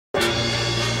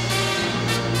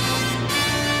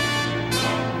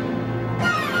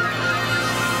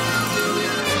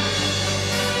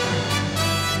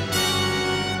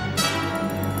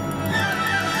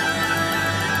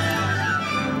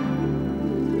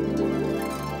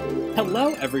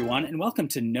Hello, everyone, and welcome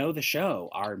to Know the Show,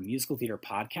 our musical theater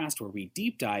podcast where we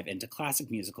deep dive into classic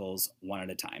musicals one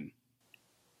at a time.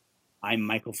 I'm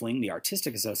Michael Fling, the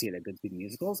Artistic Associate at Goodspeed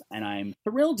Musicals, and I'm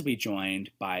thrilled to be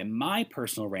joined by my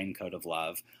personal raincoat of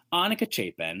love, Annika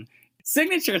Chapin,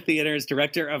 Signature Theater's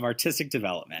Director of Artistic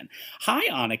Development. Hi,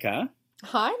 Annika.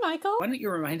 Hi, Michael. Why don't you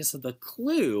remind us of the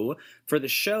clue for the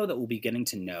show that we'll be getting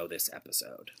to know this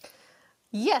episode?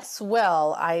 Yes,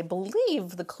 well, I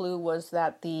believe the clue was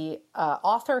that the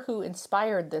author who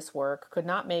inspired this work could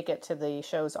not make it to the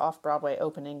show's off-Broadway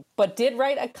opening, but did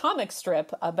write a comic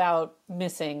strip about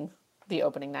missing the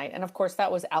opening night. And of course, that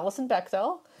was Alison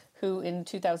Bechdel, who in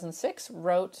 2006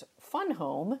 wrote Fun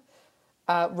Home,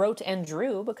 wrote and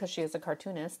drew, because she is a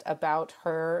cartoonist, about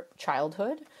her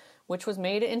childhood, which was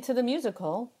made into the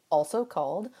musical, also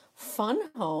called Fun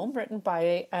Home, written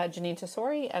by Jeanine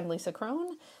Tesori and Lisa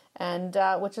Kron, and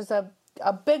which is a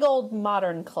big old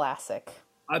modern classic.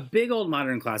 A big old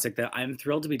modern classic that I'm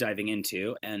thrilled to be diving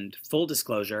into. And full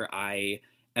disclosure, I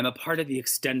am a part of the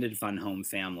extended Fun Home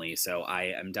family, so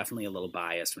I am definitely a little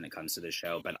biased when it comes to the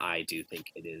show, but I do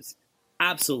think it is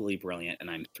absolutely brilliant, and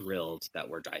I'm thrilled that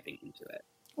we're diving into it.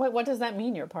 Wait, what does that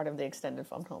mean? You're part of the extended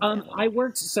Fun Home family?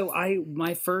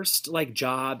 My first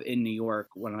job in New York,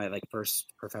 one of my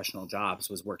first professional jobs,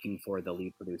 was working for the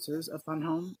lead producers of Fun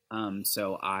Home.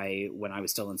 When I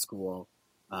was still in school,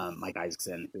 Mike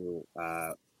Isaacson, who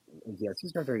is the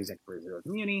artistic director, executive producer of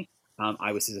Muni,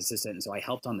 I was his assistant, and so I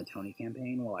helped on the Tony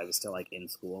campaign while I was still in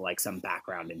school, some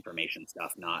background information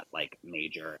stuff, not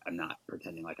major. I'm not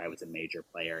pretending like I was a major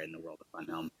player in the world of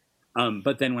Fun Home.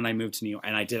 But then when I moved to New York,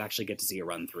 and I did actually get to see a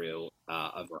run through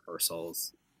of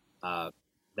rehearsals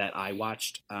that I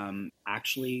watched,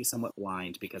 actually somewhat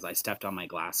blind because I stepped on my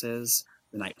glasses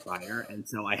the night prior, and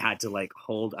so I had to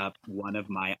hold up one of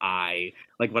my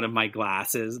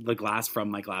glasses, the glass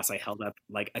from my glass. I held up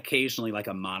occasionally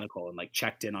a monocle and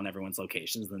checked in on everyone's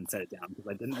locations, and then set it down because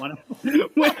I didn't want to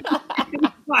wear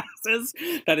glasses.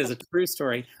 That is a true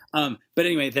story. But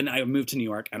anyway, then I moved to New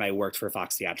York and I worked for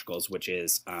Fox Theatricals,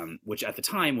 which at the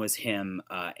time was him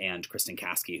and Kristen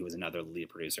Kasky, who was another lead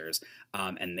producers,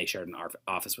 and they shared an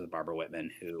office with Barbara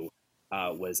Whitman, who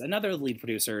was another lead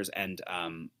producers, and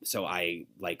so I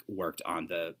worked on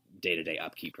the day-to-day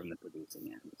upkeep from the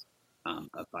producing end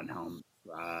of Fun Home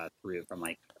through for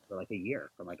a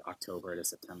year, from October to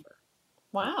September.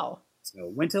 Wow. So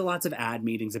went to lots of ad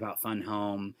meetings about Fun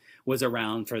Home, was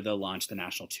around for the launch, the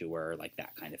national tour,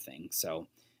 that kind of thing. So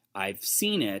I've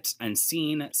seen it and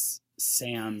seen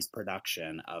Sam's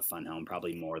production of Fun Home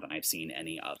probably more than I've seen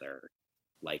any other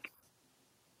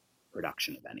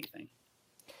production of anything.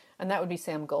 And that would be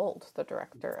Sam Gold, the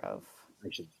director of... I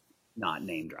should not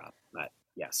name drop, but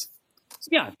yes. So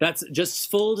yeah, that's just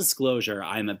full disclosure.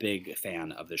 I'm a big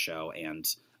fan of the show and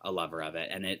a lover of it.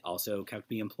 And it also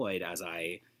kept me employed as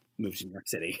I moved to New York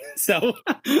City. So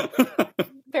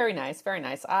Very nice, very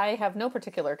nice. I have no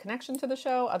particular connection to the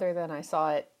show other than I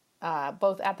saw it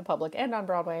both at the Public and on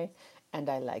Broadway, and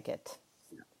I like it.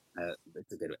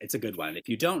 It's a good one. If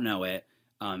you don't know it,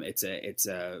 it's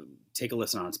a take a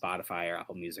listen on Spotify or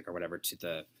Apple Music or whatever to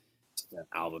the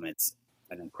album. It's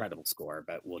an incredible score,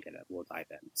 but we'll dive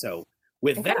in. So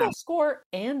with incredible score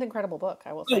and incredible book,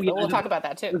 I will say. But we'll talk about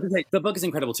that too. The book is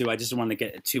incredible too. I just don't want to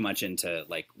get too much into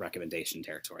recommendation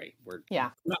territory. We're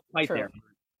not quite there.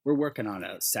 We're working on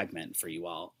a segment for you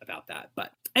all about that.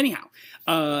 But anyhow,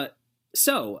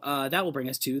 so that will bring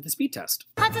us to the speed test.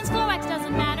 Hudson's Florex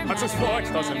doesn't matter. Hudson's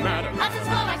Florex doesn't matter. Hudson's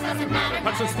Florex doesn't matter.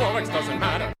 Hudson's Florex doesn't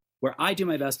matter. Where I do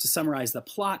my best to summarize the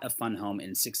plot of Fun Home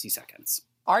in 60 seconds.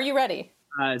 Are you ready?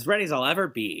 As ready as I'll ever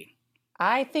be.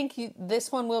 I think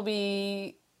this one will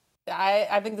be...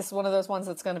 I think this is one of those ones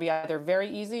that's going to be either very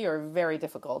easy or very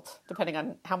difficult, depending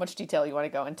on how much detail you want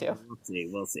to go into.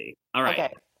 We'll see. All right.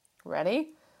 Okay.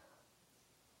 Ready?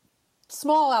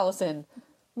 Small Allison,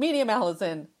 medium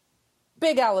Allison,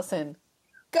 big Allison,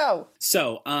 go!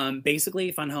 So,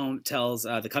 basically, Fun Home tells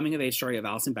the coming-of-age story of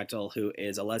Alison Bechdel, who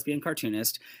is a lesbian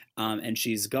cartoonist, and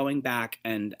she's going back,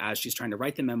 and as she's trying to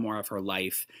write the memoir of her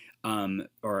life,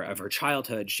 or of her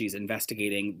childhood, she's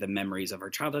investigating the memories of her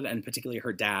childhood, and particularly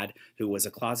her dad, who was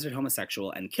a closeted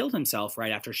homosexual and killed himself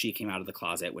right after she came out of the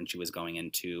closet when she was going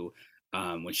into,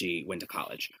 when she went to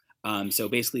college. So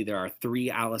basically there are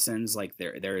three Allisons.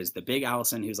 There is the big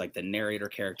Allison, who's the narrator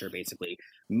character, basically,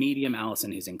 medium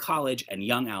Allison, who's in college, and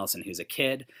young Allison, who's a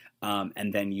kid.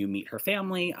 And then you meet her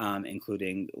family,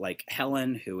 including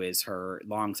Helen, who is her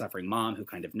long-suffering mom, who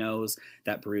kind of knows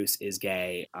that Bruce is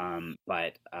gay, and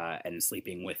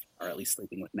sleeping with, or at least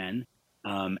sleeping with men.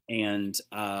 It's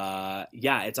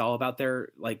all about their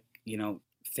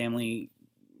family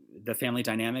the family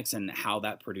dynamics and how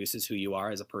that produces who you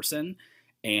are as a person,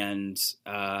 and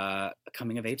a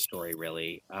coming of age story,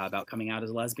 really, about coming out as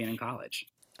a lesbian in college.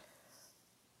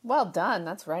 Well done.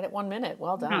 That's right at 1 minute.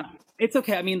 Well done. Yeah, it's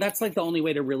okay. I mean, that's like the only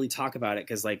way to really talk about it,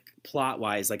 because like plot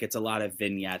wise, like it's a lot of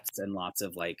vignettes and lots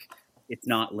of like, it's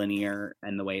not linear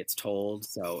and the way it's told,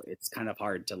 so it's kind of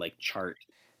hard to like chart.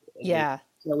 Yeah.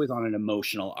 It's always on an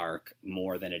emotional arc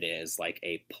more than it is like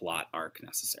a plot arc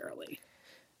necessarily.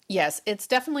 Yes, it's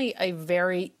definitely a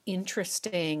very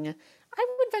interesting, I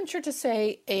would venture to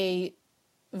say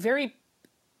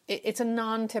it's a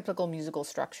non-typical musical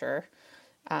structure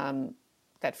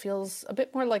that feels a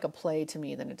bit more like a play to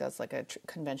me than it does like a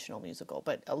conventional musical,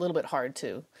 but a little bit hard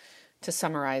to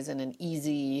summarize in an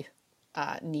easy,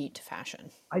 neat fashion.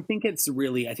 I think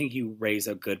you raise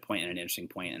a good point and an interesting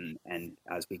point, and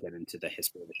as we get into the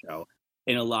history of the show,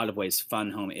 in a lot of ways,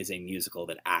 Fun Home is a musical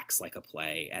that acts like a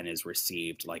play and is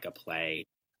received like a play.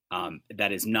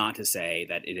 That is not to say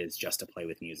that it is just a play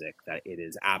with music, that it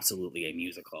is absolutely a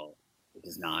musical. It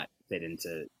does not fit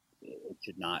into, it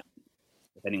should not,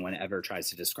 if anyone ever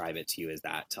tries to describe it to you as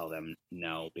that, tell them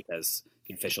no, because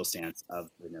the official stance of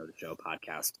the No to Show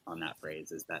podcast on that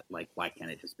phrase is that, like, why can't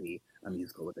it just be a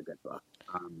musical with a good book?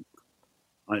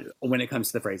 When it comes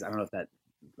to the phrase, I don't know if that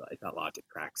logic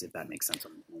tracks, if that makes sense.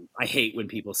 I hate when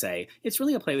people say, it's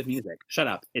really a play with music. Shut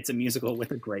up. It's a musical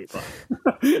with a great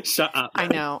book. Shut up. I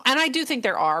know. And I do think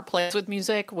there are plays with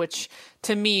music, which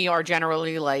to me are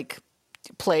generally like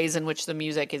plays in which the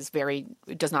music is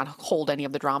it does not hold any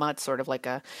of the drama. It's sort of like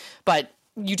but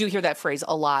you do hear that phrase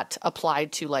a lot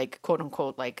applied to like quote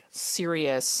unquote like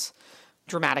serious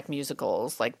dramatic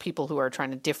musicals, like people who are trying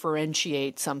to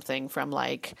differentiate something from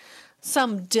like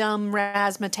some dumb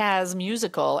razzmatazz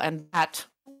musical, and that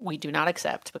we do not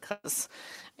accept, because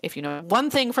if you know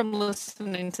one thing from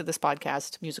listening to this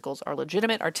podcast, musicals are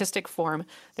legitimate artistic form.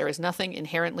 There is nothing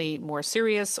inherently more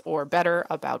serious or better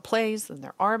about plays than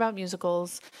there are about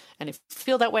musicals. And if you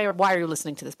feel that way, or why are you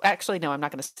listening to this? Actually, no, I'm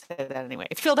not going to say that anyway.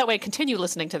 If you feel that way, continue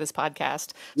listening to this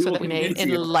podcast so that we may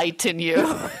enlighten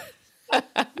you.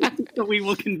 We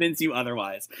will convince you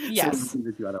otherwise. Yes.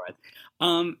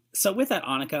 So with that,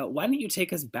 Annika, why don't you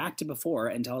take us back to before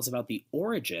and tell us about the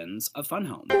origins of Fun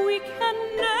Home? We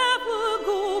can never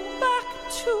go back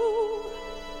to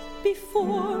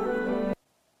before.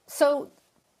 So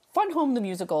Fun Home the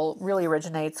musical really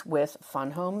originates with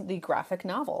Fun Home the graphic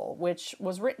novel, which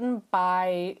was written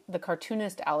by the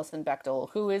cartoonist Alison Bechdel,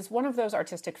 who is one of those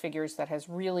artistic figures that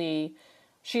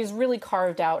she's really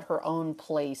carved out her own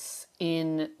place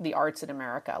in the arts in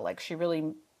America. Like, she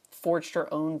really forged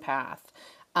her own path.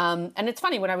 And it's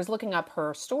funny, when I was looking up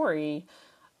her story,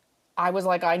 I was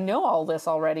like, I know all this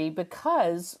already,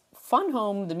 because Fun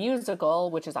Home the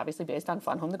musical, which is obviously based on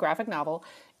Fun Home the graphic novel,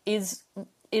 is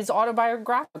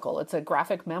autobiographical. It's a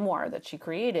graphic memoir that she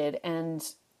created, and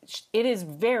it is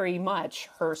very much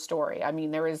her story. I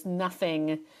mean, there is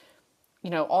nothing,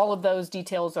 all of those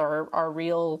details are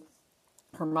real.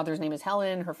 Her mother's name is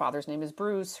Helen. Her father's name is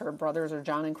Bruce. Her brothers are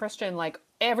John and Christian. Like,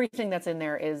 everything that's in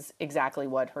there is exactly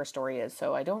what her story is.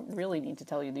 So I don't really need to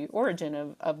tell you the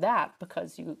origin of that,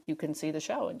 because you can see the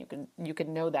show and you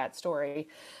can know that story.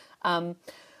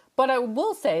 But I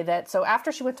will say that, so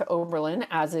after she went to Oberlin,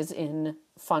 as is in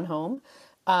Fun Home,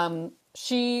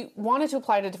 she wanted to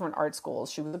apply to different art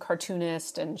schools. She was a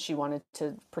cartoonist and she wanted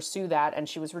to pursue that. And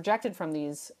she was rejected from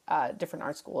these different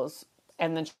art schools.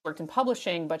 And then she worked in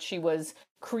publishing, but she was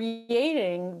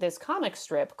creating this comic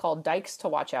strip called Dykes to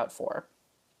Watch Out For.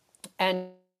 And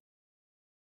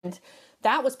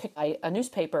that was picked by a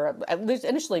newspaper, at least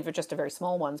initially for just very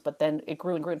small ones, but then it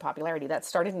grew and grew in popularity. That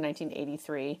started in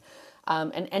 1983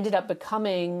 and ended up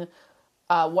becoming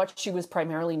what she was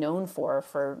primarily known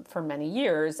for many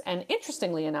years. And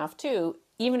interestingly enough, too,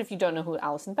 even if you don't know who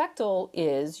Alison Bechdel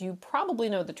is, you probably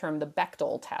know the term the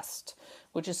Bechdel test,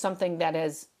 which is something that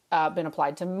has been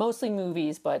applied to mostly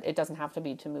movies, but it doesn't have to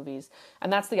be to movies.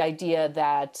 And that's the idea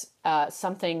that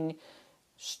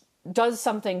does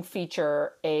something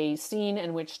feature a scene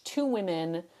in which two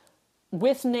women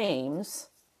with names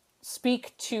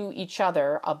speak to each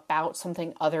other about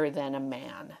something other than a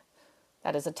man.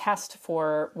 That is a test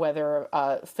for whether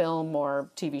a film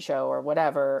or TV show or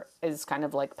whatever is kind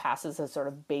of like passes a sort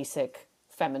of basic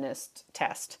feminist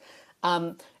test.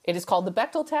 It is called the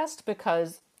Bechdel test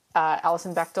because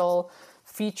Alison Bechdel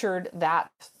featured that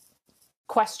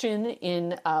question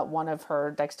in one of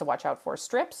her Dykes to Watch Out For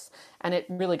strips, and it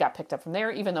really got picked up from there,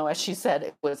 even though, as she said,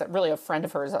 it was really a friend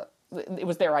of hers. It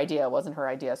was their idea, it wasn't her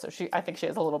idea. So I think she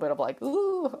has a little bit of like,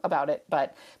 ooh, about it,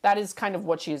 but that is kind of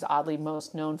what she's oddly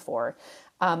most known for.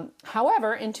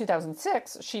 However, in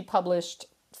 2006, she published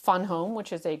Fun Home,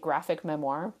 which is a graphic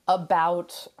memoir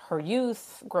about her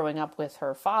youth, growing up with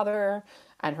her father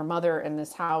and her mother in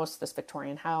this house, this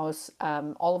Victorian house,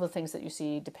 all of the things that you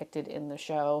see depicted in the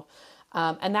show.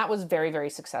 And that was very,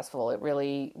 very successful. It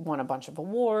really won a bunch of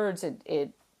awards.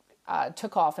 It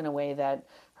took off in a way that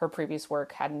her previous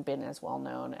work hadn't been as well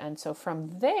known. And so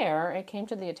from there, it came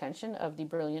to the attention of the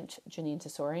brilliant Jeanine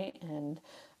Tesori and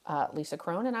Lisa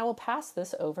Kron. And I will pass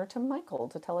this over to Michael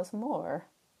to tell us more.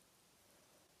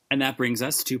 And that brings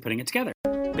us to putting it together.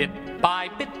 Bit by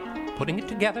bit, putting it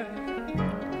together.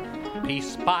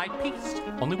 Piece by piece,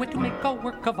 only way to make a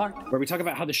work of art. Where we talk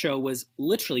about how the show was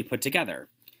literally put together.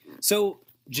 So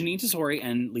Jeanine Tesori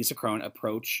and Lisa Kron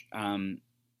approach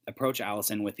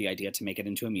Allison with the idea to make it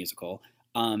into a musical.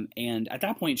 And at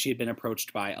that point, she had been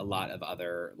approached by a lot of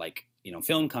other,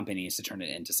 film companies to turn it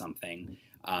into something.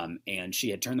 And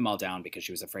she had turned them all down because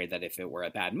she was afraid that if it were a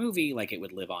bad movie, it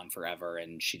would live on forever,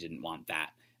 and she didn't want that.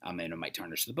 And it might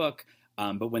tarnish the book.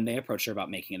 But when they approached her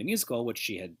about making it a musical, which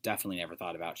she had definitely never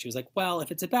thought about, she was like, well, if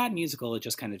it's a bad musical, it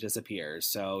just kind of disappears.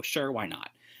 So sure, why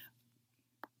not?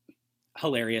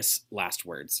 Hilarious last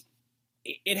words.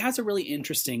 It has a really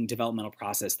interesting developmental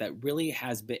process that really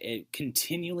has been, it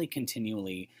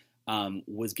continually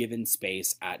was given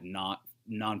space at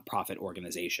nonprofit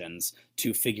organizations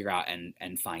to figure out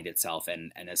and find itself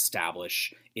and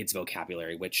establish its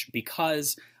vocabulary, which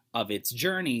because of its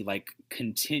journey,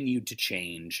 continued to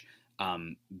change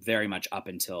very much up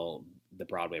until the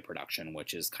Broadway production,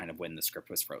 which is kind of when the script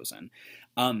was frozen.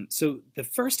 So the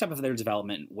first step of their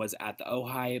development was at the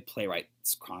Ojai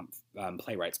Playwrights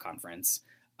Conference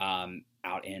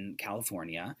out in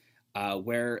California,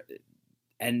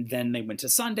 and then they went to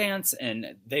Sundance,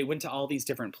 and they went to all these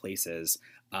different places.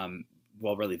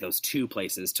 Really those two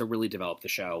places to really develop the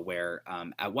show, where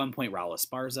at one point Raul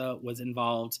Esparza was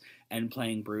involved and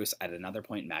playing Bruce. At another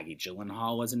point, Maggie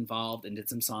Gyllenhaal was involved and did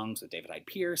some songs with David Hyde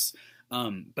Pierce.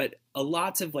 But a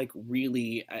lot of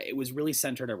it was really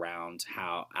centered around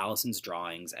how Allison's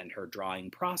drawings and her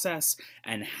drawing process,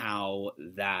 and how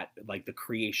that the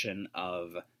creation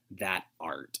of that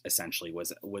art essentially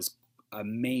was a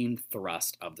main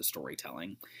thrust of the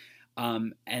storytelling.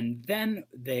 And then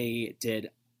they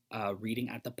did Reading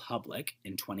at the Public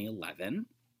in 2011,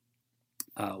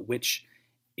 which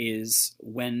is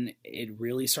when it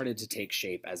really started to take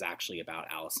shape as actually about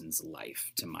Allison's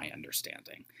life, to my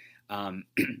understanding.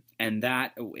 And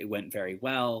that it went very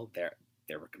well.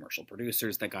 There were commercial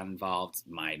producers that got involved.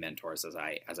 My mentors, as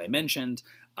I mentioned,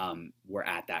 were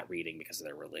at that reading because of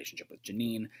their relationship with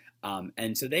Jeanine.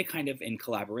 And so they kind of, in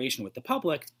collaboration with the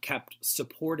public, kept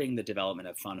supporting the development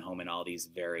of Fun Home in all these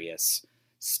various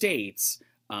states,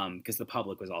 because the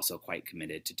public was also quite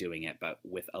committed to doing it, but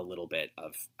with a little bit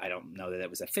of, I don't know that it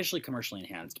was officially commercially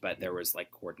enhanced, but there was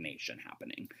coordination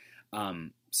happening.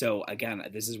 So again,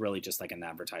 this is really just an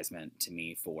advertisement to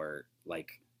me for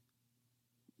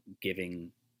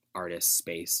giving artists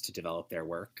space to develop their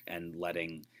work and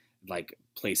letting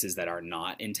places that are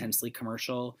not intensely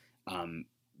commercial,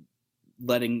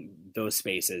 letting those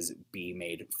spaces be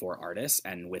made for artists,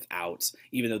 and without,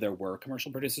 even though there were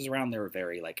commercial producers around, there were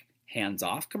very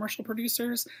hands-off commercial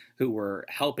producers who were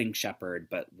helping shepherd,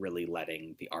 but really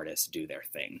letting the artists do their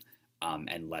thing,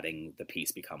 and letting the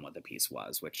piece become what the piece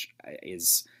was, which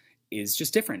is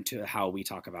just different to how we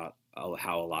talk about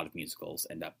how a lot of musicals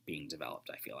end up being developed,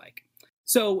 I feel like.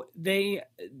 So they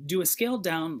do a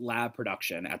scaled-down lab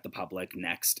production at the Public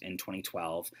next in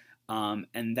 2012,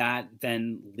 and that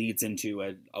then leads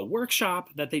into a workshop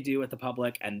that they do at the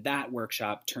Public, and that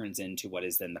workshop turns into what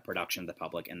is then the production of the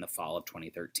Public in the fall of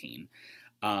 2013,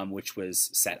 which was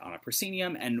set on a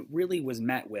proscenium and really was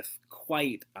met with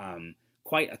quite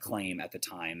acclaim at the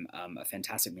time. A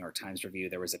fantastic New York Times review.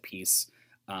 There was a piece,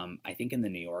 I think in the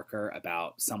New Yorker,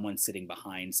 about someone sitting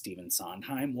behind Stephen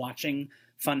Sondheim watching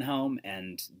Fun Home,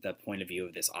 and the point of view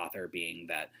of this author being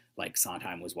that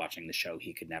Sondheim was watching the show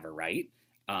he could never write.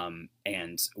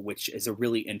 And which is a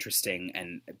really interesting,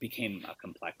 and it became a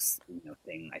complex,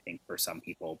 thing, I think, for some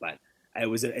people, but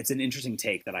it's an interesting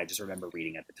take that I just remember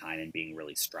reading at the time and being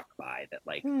really struck by, that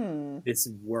this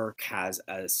work has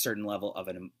a certain level of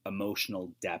an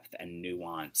emotional depth and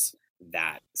nuance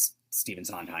that Stephen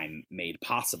Sondheim made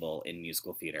possible in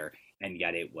musical theater, and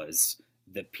yet it was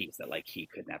the piece that I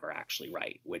could never actually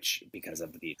write, which, because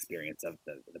of the experience of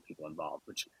the people involved,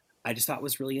 which I just thought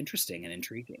was really interesting and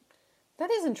intriguing. That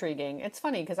is intriguing. It's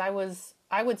funny because I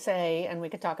would say, and we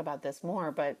could talk about this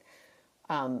more, but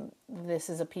this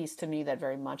is a piece to me that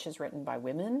very much is written by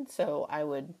women. So I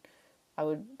would,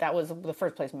 that was the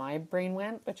first place my brain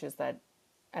went, which is that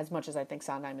as much as I think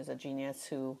Sondheim is a genius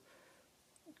who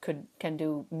can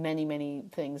do many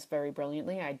things very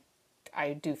brilliantly.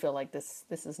 I do feel like this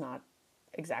is not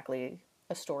exactly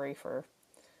a story for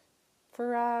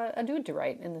a dude to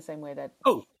write in the same way that.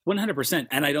 Oh, 100%.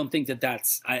 And I don't think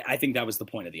I think that was the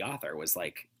point of the author, was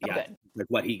like, yeah,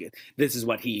 like this is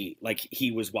what he, like,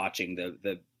 he was watching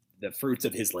the fruits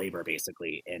of his labor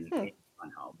basically in Fun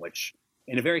Home, which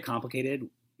in a very complicated,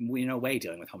 way,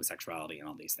 dealing with homosexuality and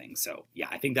all these things. So yeah,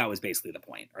 I think that was basically the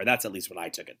point, or that's at least what I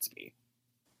took it to be.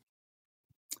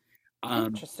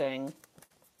 Interesting.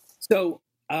 So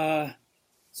that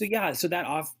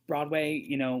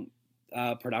off-Broadway,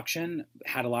 production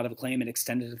had a lot of acclaim and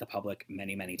extended to the public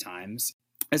many times.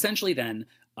 Essentially then,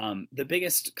 the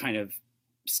biggest kind of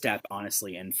step,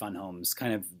 honestly, in Fun Home's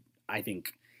kind of, I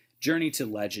think, journey to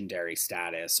legendary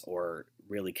status, or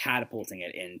really catapulting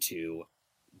it into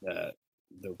the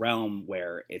realm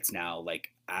where it's now,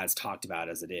 like, as talked about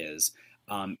as it is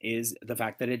the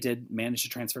fact that it did manage to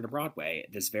transfer to Broadway,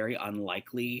 this very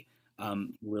unlikely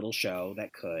little show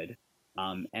that could.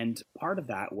 And part of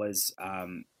that was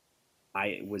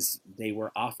they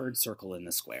were offered Circle in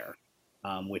the Square,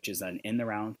 which is an in the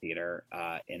Round theater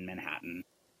in Manhattan.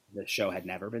 The show had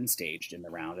never been staged in the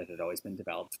Round. It had always been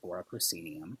developed for a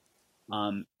proscenium.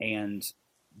 And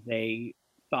they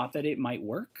thought that it might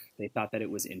work. They thought that it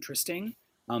was interesting.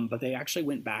 But they actually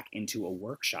went back into a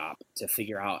workshop to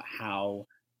figure out how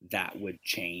that would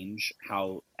change,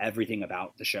 how everything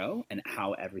about the show and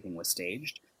how everything was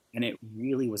staged. And it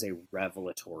really was a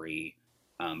revelatory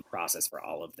process for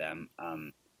all of them.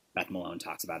 Beth Malone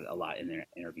talks about it a lot in their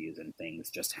interviews and things,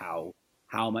 just how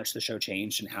much the show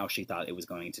changed and how she thought it was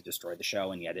going to destroy the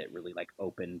show, and yet it really, like,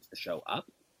 opened the show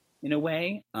up in a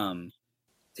way,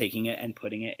 taking it and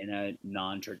putting it in a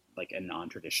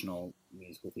non-traditional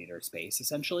musical theater space,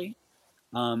 essentially.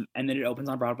 And then it opens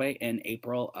on Broadway in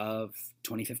April of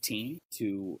 2015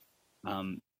 to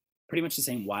pretty much the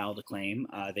same wild acclaim.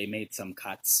 They made some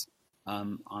cuts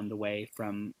on the way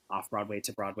from off-Broadway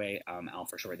to Broadway. Al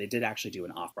for sure. They did actually do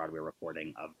an off-Broadway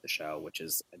recording of the show, which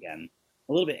is, again,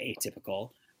 a little bit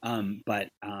atypical.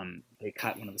 But they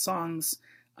cut one of the songs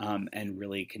and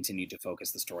really continued to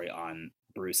focus the story on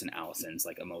Bruce and Allison's,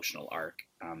 like, emotional arc.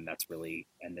 That's really,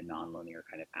 and the non-linear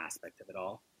kind of aspect of it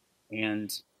all. And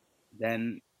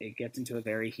then it gets into a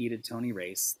very heated Tony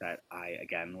race that I,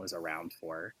 again, was around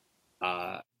for.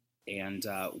 And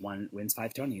wins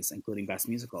 5 Tonys, including Best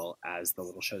Musical, as the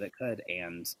little show that could,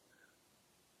 and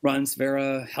runs for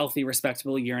a healthy,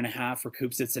 respectable year and a half,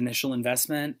 recoups its initial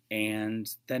investment,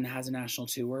 and then has a national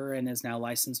tour and is now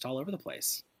licensed all over the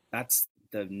place. That's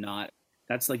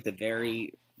like the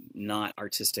very not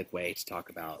artistic way to talk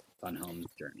about Fun Home's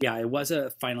journey. Yeah, it was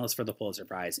a finalist for the Pulitzer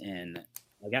Prize in,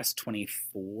 I guess,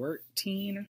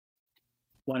 2014.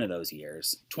 One of those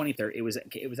years. 2013. It was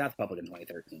at the public in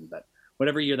 2013, but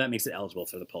whatever year that makes it eligible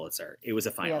for the Pulitzer, it was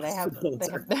a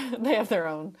finalist. Yeah, they have their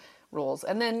own rules.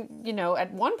 And then,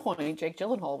 at one point, Jake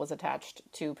Gyllenhaal was attached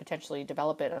to potentially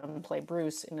develop it and play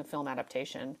Bruce in a film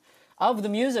adaptation of the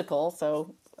musical.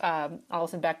 So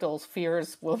Alison Bechdel's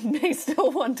fears may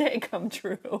still one day come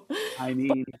true. I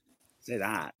mean, say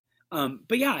that.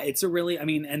 But yeah, it's a really,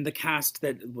 and the cast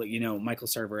that, Michael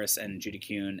Cerveris and Judy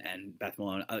Kuhn and Beth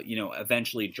Malone,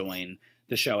 eventually join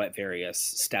the show at various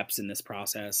steps in this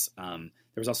process. There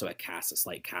was also a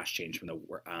slight cast change from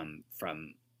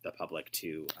the public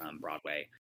to Broadway.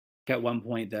 At one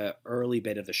point, the early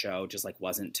bit of the show just, like,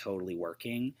 wasn't totally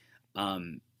working,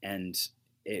 and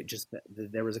it just,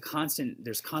 there's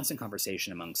constant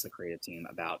conversation amongst the creative team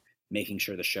about making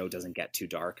sure the show doesn't get too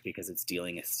dark, because it's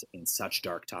dealing in such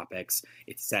dark topics.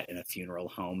 It's set in a funeral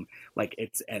home, like,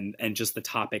 and just the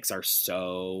topics are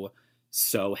so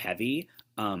heavy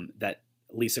that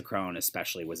Lisa Kron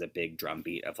especially was a big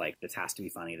drumbeat of, like, this has to be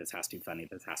funny, this has to be funny,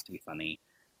 this has to be funny,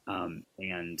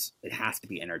 and it has to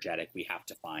be energetic. We have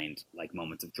to find, like,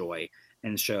 moments of joy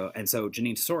and so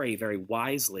Jeanine Tesori very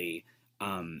wisely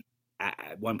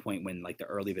at one point, when, like, the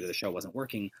early bit of the show wasn't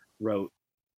working, wrote,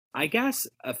 I guess,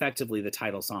 effectively the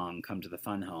title song, Come to the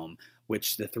Fun Home,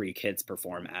 which the 3 kids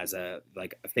perform as a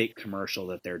fake commercial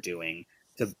that they're doing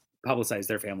to publicize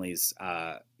their family's,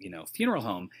 funeral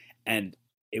home. And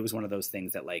it was one of those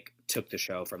things that, like, took the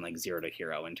show from, like, 0 to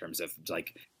hero in terms of,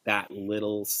 like, that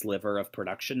little sliver of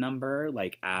production number,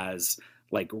 like, as,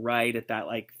 like, right at that,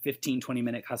 like, 15-20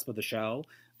 minute cusp of the show.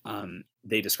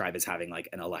 They describe as having, like,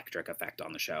 an electric effect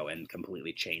on the show and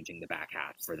completely changing the back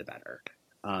half for the better.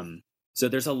 So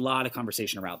there's a lot of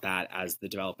conversation about that as the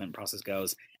development process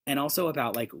goes, and also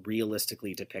about, like,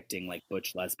 realistically depicting, like,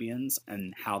 butch lesbians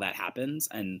and how that happens.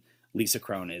 And Lisa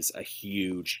Kron is a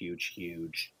huge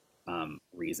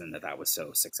reason that was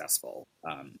so successful.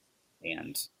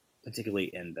 And particularly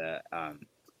in the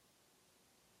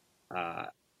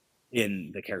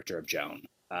character of Joan,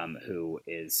 who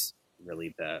is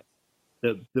really the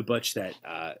butch that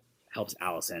helps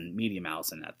Allison, medium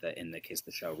Allison, in the case of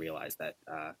the show, realize that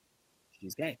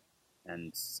she's gay,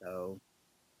 and so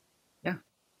yeah,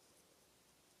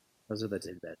 those are the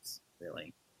tidbits,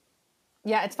 really.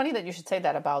 Yeah, it's funny that you should say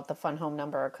that about the Fun Home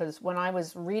number, because when I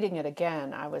was reading it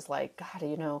again, I was like, God,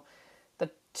 the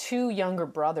two younger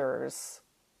brothers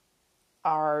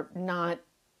are not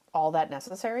all that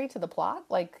necessary to the plot.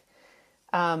 Like,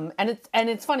 and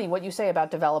it's funny what you say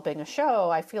about developing a show.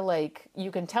 I feel like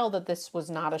you can tell that this was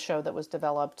not a show that was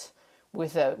developed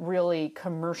with a really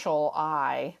commercial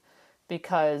eye,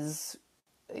 because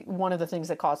one of the things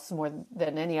that costs more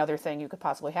than any other thing you could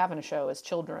possibly have in a show is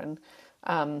children.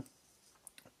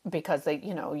 Because they,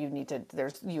 you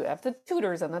have the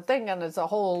tutors and the thing, and it's a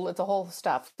whole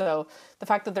stuff. So the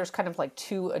fact that there's kind of like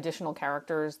two additional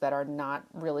characters that are not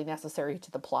really necessary to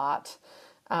the plot,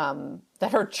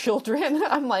 that are children,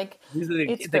 I'm like,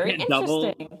 it's very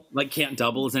interesting. Can't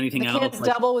double as anything else. Can't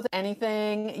double with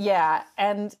anything. Yeah.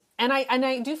 And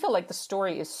I do feel like the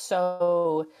story is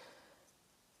so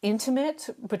intimate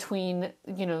between,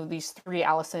 these three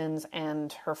Allisons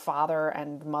and her father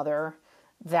and mother,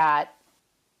 that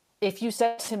if you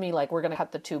said to me, like, we're going to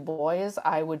cut the two boys,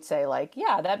 I would say, like,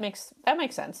 yeah, that makes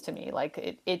sense to me.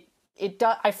 Like,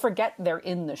 I forget they're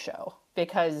in the show,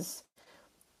 because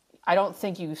I don't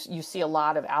think you see a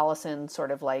lot of Allison sort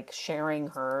of like sharing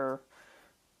her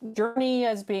journey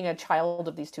as being a child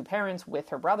of these two parents with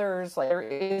her brothers. Like, there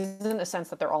isn't a sense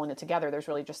that they're all in it together. There's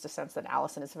really just a sense that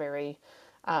Allison is very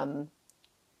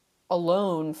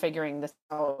alone figuring this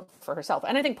out for herself.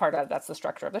 And I think part of that's the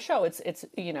structure of the show. It's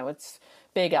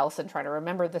big Allison trying to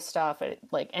remember this stuff.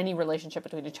 Like, any relationship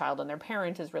between a child and their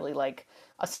parent is really like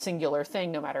a singular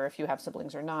thing, no matter if you have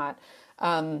siblings or not.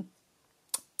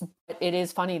 It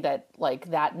is funny that like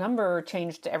that number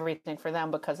changed everything for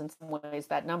them, because in some ways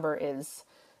that number is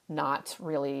not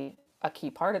really a key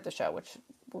part of the show, which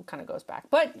kind of goes back.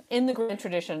 But in the grand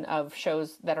tradition of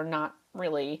shows that are not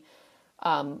really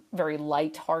very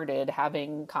lighthearted,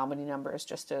 having comedy numbers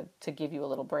just to give you a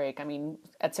little break. I mean,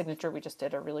 at Signature, we just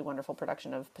did a really wonderful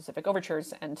production of Pacific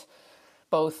Overtures, and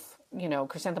both,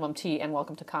 Chrysanthemum Tea and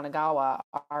Welcome to Kanagawa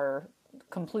are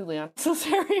completely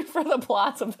unnecessary for the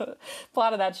plot of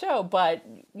that show, but,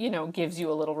 gives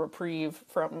you a little reprieve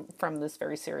from this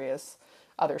very serious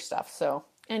other stuff. So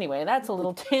anyway, that's a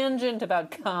little tangent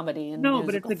about comedy and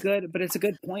musicals. but it's a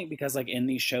good point, because like in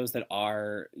these shows that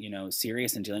are,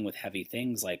 serious and dealing with heavy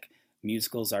things, like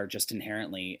musicals are just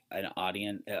inherently an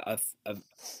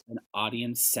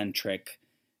audience centric,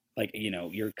 like,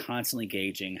 you're constantly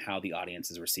gauging how the audience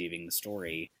is receiving the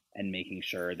story and making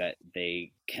sure that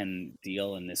they can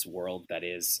deal in this world that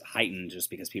is heightened just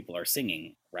because people are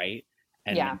singing, right?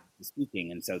 And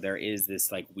speaking. And so there is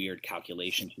this like weird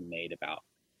calculation to be made about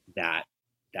that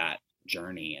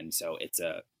journey. And so it's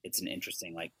an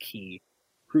interesting, like, key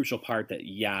crucial part that,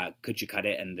 could you cut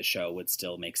it and the show would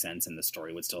still make sense and the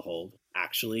story would still hold?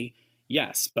 Actually,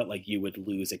 yes, but like you would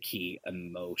lose a key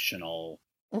emotional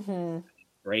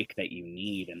break that you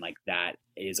need, and like that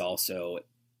is also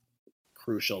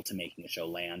crucial to making a show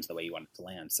land the way you want it to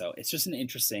land. So it's just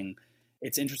interesting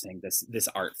this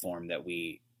art form that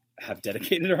we have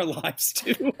dedicated our lives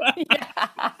to.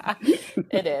 Yeah,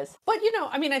 it is. But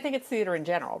I think it's theater in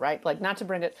general, right? Like, not to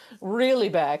bring it really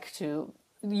back to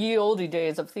ye olde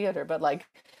days of theater, but like,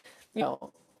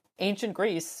 ancient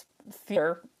Greece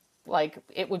theater, like,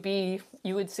 it would be,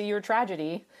 you would see your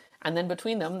tragedy, and then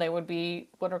between them they would be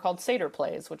what are called satyr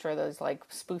plays, which are those like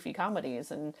spoofy comedies.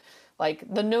 And like,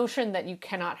 the notion that you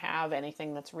cannot have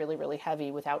anything that's really, really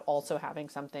heavy without also having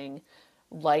something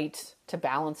light to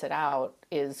balance it out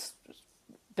is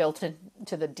built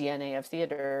into the DNA of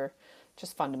theater,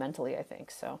 just fundamentally, I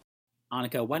think. So,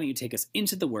 Annika, why don't you take us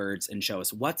into the words and show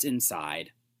us what's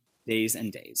inside Days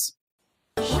and Days?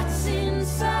 What's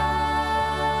inside?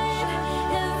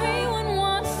 Everyone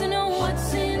wants to know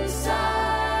what's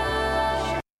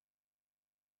inside.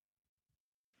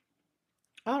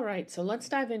 All right, so let's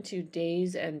dive into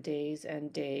Days and Days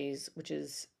and Days, which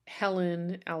is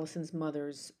Helen, Allison's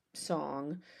mother's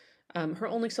song, her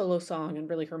only solo song, and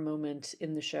really her moment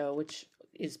in the show, which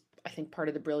is, I think, part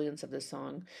of the brilliance of this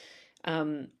song.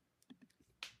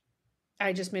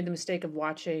 I just made the mistake of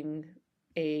watching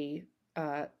a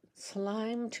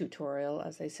slime tutorial,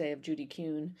 as they say, of Judy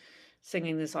Kuhn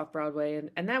singing this off Broadway,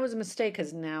 and that was a mistake,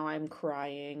 because now I'm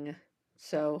crying.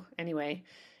 So anyway,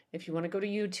 if you want to go to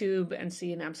YouTube and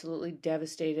see an absolutely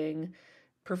devastating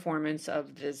performance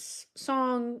of this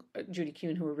song. Judy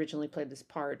Kuhn, who originally played this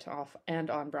part off and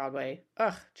on Broadway,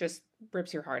 just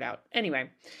rips your heart out. Anyway,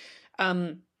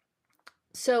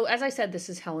 so as I said, this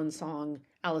is Helen's song,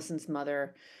 Allison's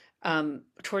mother.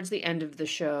 Towards the end of the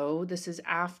show, this is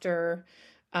after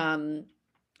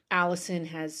Allison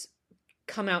has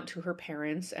come out to her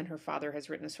parents and her father has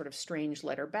written a sort of strange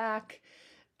letter back,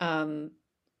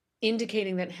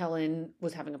 indicating that Helen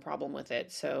was having a problem with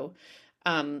it. So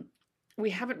we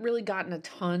haven't really gotten a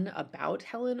ton about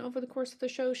Helen over the course of the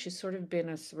show. She's sort of been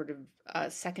a sort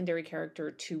of secondary character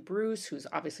to Bruce, who's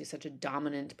obviously such a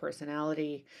dominant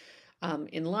personality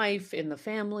in life, in the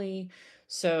family.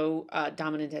 So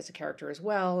dominant as a character as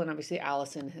well. And obviously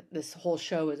Allison, this whole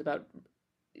show is about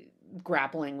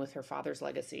grappling with her father's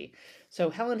legacy. So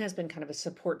Helen has been kind of a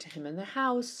support to him in the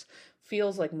house,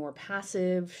 feels like more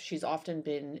passive. She's often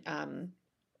been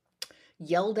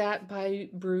yelled at by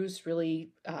Bruce,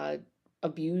 really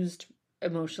abused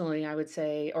emotionally, I would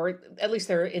say, or at least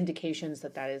there are indications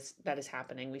that that is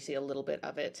happening. We see a little bit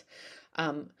of it.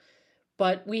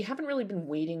 But we haven't really been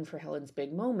waiting for Helen's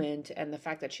big moment, and the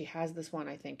fact that she has this one,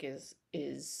 I think,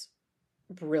 is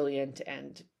brilliant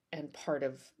and part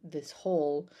of this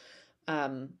whole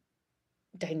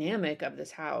dynamic of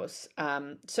this house.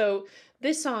 So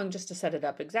this song, just to set it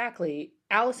up exactly,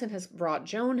 Allison has brought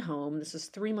Joan home. This is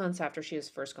 3 months after she has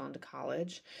first gone to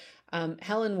college.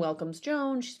 Helen welcomes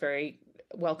Joan. She's very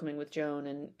welcoming with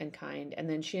Joan and kind. And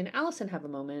then she and Allison have a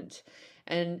moment,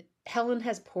 and Helen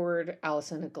has poured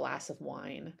Allison a glass of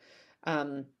wine,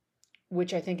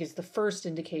 which I think is the first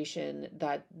indication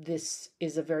that this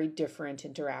is a very different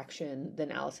interaction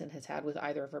than Allison has had with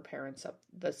either of her parents up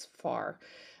thus far.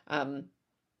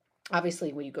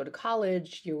 Obviously, when you go to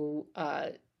college,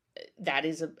 that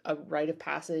is a rite of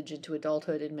passage into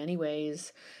adulthood in many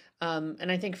ways.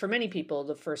 And I think for many people,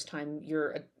 the first time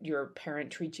your parent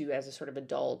treats you as a sort of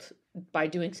adult by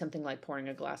doing something like pouring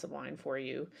a glass of wine for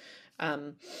you.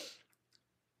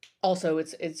 Also,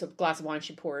 it's a glass of wine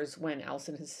she pours when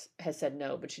Allison has said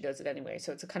no, but she does it anyway.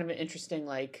 So it's a kind of an interesting,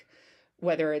 like,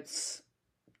 whether it's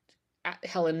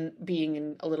Helen being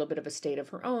in a little bit of a state of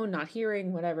her own, not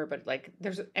hearing, whatever, but like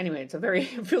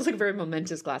it feels like a very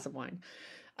momentous glass of wine.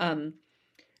 And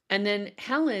then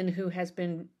Helen, who has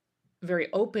been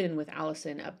very open with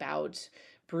Allison about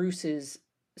Bruce's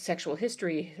sexual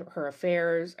history,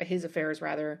 his affairs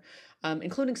rather,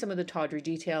 including some of the tawdry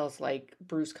details like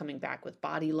Bruce coming back with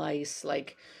body lice.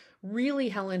 Like, really,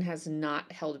 Helen has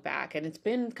not held back, and it's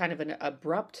been kind of an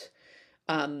abrupt,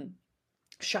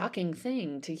 shocking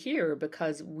thing to hear,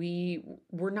 because we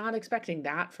were not expecting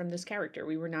that from this character.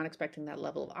 We were not expecting that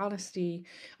level of honesty.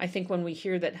 I think when we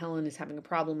hear that Helen is having a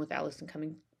problem with Allison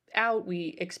coming out,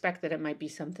 we expect that it might be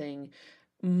something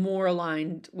more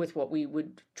aligned with what we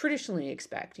would traditionally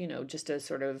expect, just a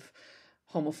sort of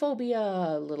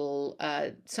homophobia, a little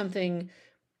something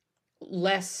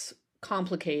less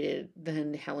complicated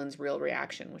than Helen's real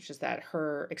reaction, which is that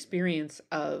her experience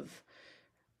of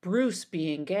Bruce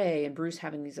being gay and Bruce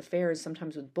having these affairs,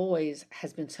 sometimes with boys,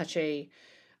 has been such a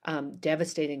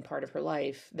devastating part of her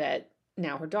life that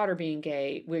now her daughter being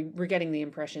gay, we're getting the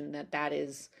impression that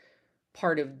is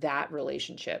part of that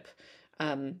relationship.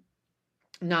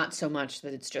 Not so much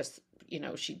that it's just,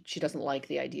 she doesn't like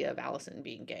the idea of Allison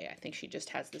being gay. I think she just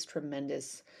has this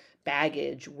tremendous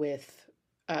baggage with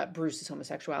Bruce's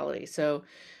homosexuality. So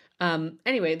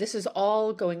anyway, this is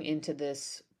all going into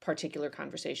this particular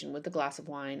conversation with the glass of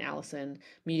wine, Allison,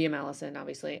 medium Allison,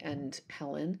 obviously, and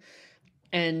Helen.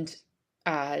 And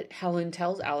Helen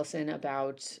tells Allison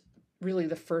about really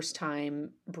the first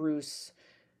time Bruce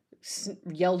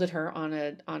yelled at her on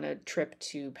a trip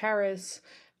to Paris.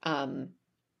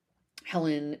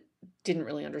 Helen didn't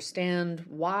really understand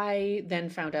why, then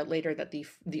found out later that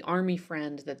the army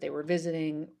friend that they were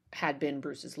visiting had been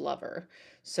Bruce's lover.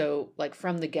 So, like,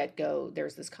 from the get-go,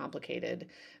 there's this complicated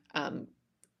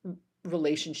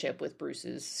relationship with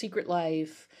Bruce's secret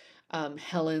life,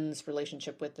 Helen's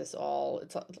relationship with this all.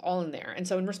 It's all in there. And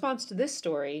so in response to this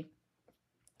story,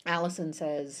 Allison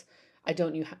says, I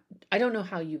don't know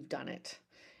how you've done it.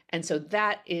 And so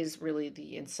that is really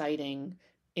the inciting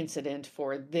incident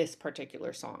for this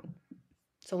particular song.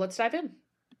 So let's dive in.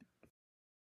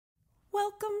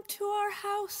 Welcome to our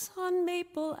house on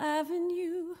Maple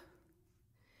Avenue.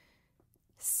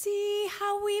 See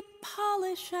how we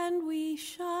polish and we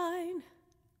shine.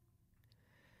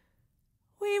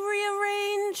 We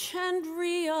rearrange and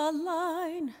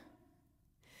realign.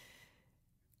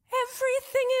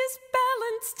 Everything is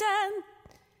balanced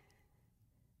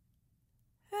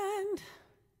and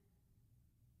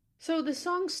So the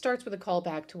song starts with a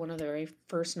callback to one of the very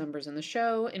first numbers in the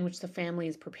show, in which the family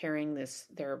is preparing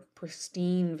their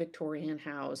pristine Victorian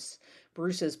house,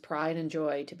 Bruce's pride and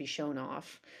joy, to be shown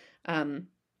off. And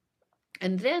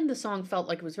then the song felt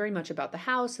like it was very much about the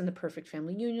house and the perfect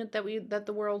family unit that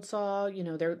the world saw. You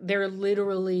know, they're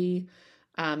literally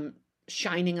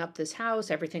shining up this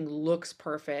house. Everything looks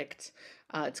perfect.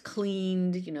 It's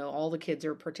cleaned. You know, all the kids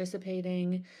are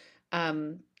participating.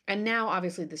 And now,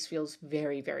 obviously, this feels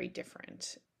very, very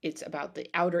different. It's about the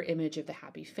outer image of the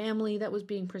happy family that was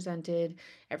being presented.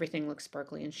 Everything looks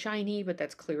sparkly and shiny, but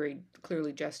that's clearly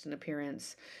just an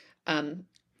appearance.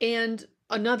 And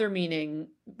another meaning,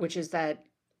 which is that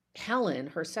Helen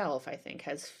herself, I think,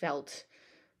 has felt,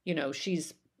 you know,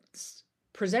 she's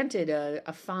presented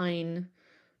a fine,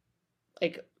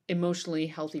 like, emotionally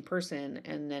healthy person,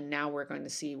 and then now we're going to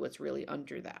see what's really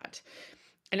under that.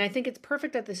 And I think it's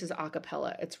perfect that this is a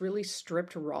cappella. It's really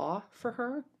stripped raw for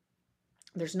her.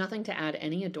 There's nothing to add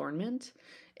any adornment.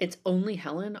 It's only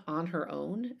Helen on her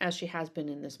own, as she has been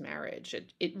in this marriage.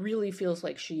 It really feels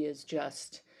like she is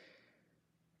just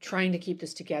trying to keep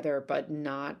this together, but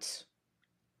not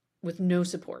with no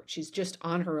support. She's just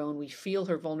on her own. We feel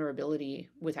her vulnerability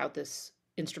without this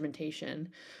instrumentation.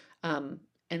 And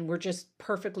we're just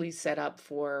perfectly set up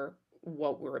for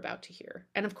what we're about to hear.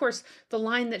 And of course, the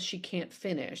line that she can't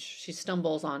finish, she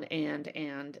stumbles on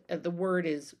and the word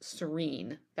is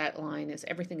serene. That line is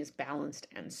everything is balanced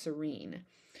and serene.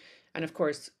 And of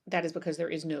course, that is because there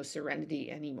is no serenity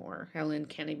anymore. Helen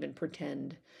can't even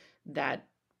pretend that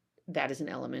that is an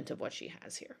element of what she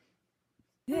has here.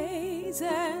 Days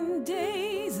and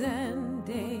days and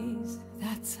days,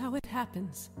 that's how it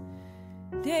happens.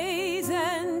 Days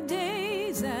and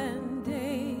days and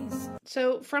days.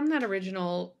 So from that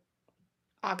original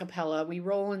a cappella, we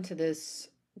roll into this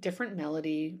different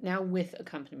melody, now with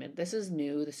accompaniment. This is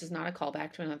new. This is not a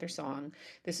callback to another song.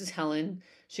 This is Helen.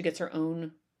 She gets her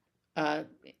own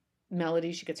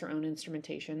melody. She gets her own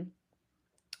instrumentation.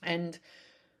 And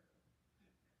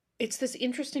it's this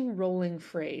interesting rolling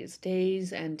phrase,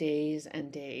 days and days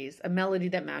and days, a melody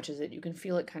that matches it. You can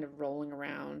feel it kind of rolling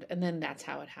around, and then that's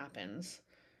how it happens.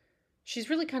 She's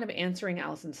really kind of answering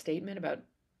Allison's statement about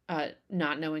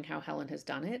not knowing how Helen has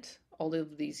done it all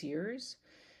of these years.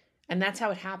 And that's how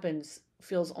it happens.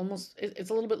 Feels almost, it's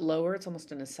a little bit lower. It's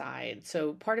almost an aside.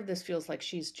 So part of this feels like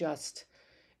she's just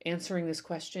answering this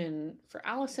question for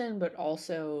Allison, but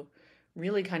also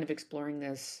really kind of exploring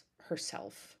this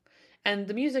herself. And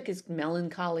the music is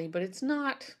melancholy, but it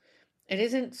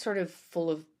isn't sort of full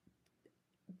of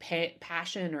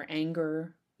passion or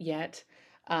anger yet.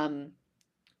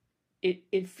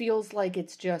 It feels like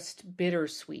it's just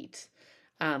bittersweet.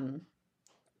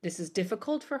 This is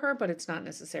difficult for her, but it's not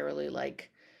necessarily like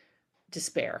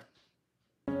despair.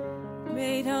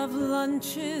 Made of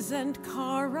lunches and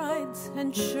car rides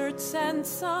and shirts and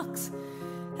socks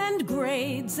and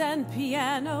grades and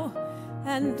piano,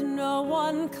 and no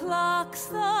one clocks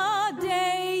the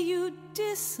day you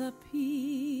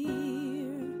disappear.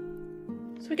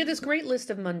 So we get this great list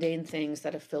of mundane things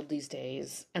that have filled these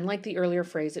days. And like the earlier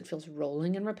phrase, it feels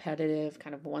rolling and repetitive,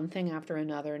 kind of one thing after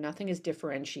another. Nothing is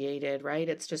differentiated, right?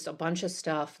 It's just a bunch of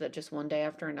stuff that just one day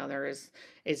after another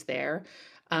is there.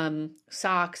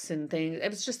 Socks and things.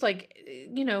 It's just like,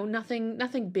 you know,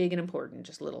 nothing big and important,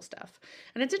 just little stuff.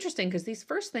 And it's interesting because these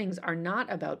first things are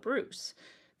not about Bruce.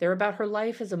 They're about her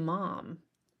life as a mom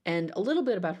and a little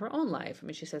bit about her own life. I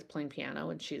mean, she says playing piano,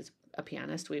 and she's a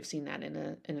pianist. We've seen that in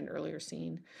an earlier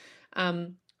scene.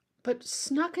 But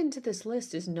snuck into this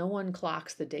list is no one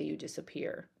clocks the day you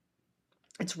disappear.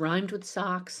 It's rhymed with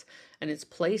socks, and it's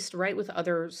placed right with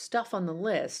other stuff on the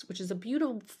list, which is a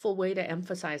beautiful way to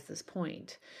emphasize this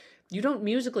point. You don't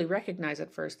musically recognize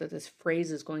at first that this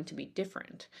phrase is going to be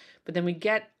different, but then we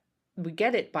get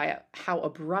it by how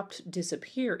abrupt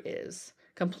disappear is,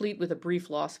 complete with a brief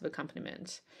loss of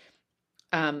accompaniment.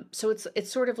 So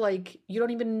it's sort of like you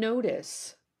don't even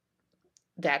notice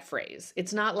that phrase.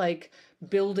 It's not like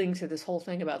building to this whole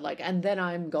thing about like, and then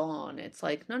I'm gone. It's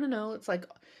like, no. It's like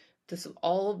this is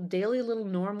all daily little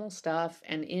normal stuff.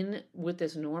 And in with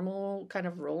this normal kind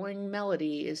of rolling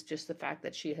melody is just the fact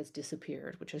that she has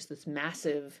disappeared, which is this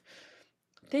massive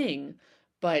thing,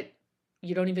 but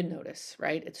you don't even notice,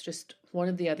 right? It's just one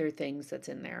of the other things that's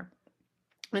in there.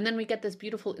 And then we get this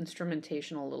beautiful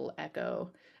instrumentational little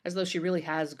echo, as though she really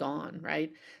has gone,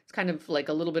 right? It's kind of like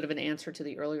a little bit of an answer to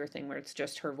the earlier thing where it's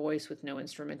just her voice with no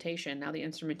instrumentation. Now the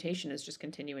instrumentation is just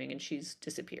continuing and she's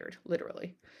disappeared,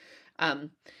 literally.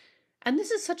 And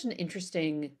this is such an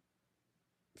interesting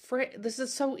this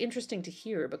is so interesting to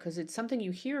hear because it's something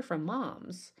you hear from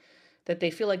moms. that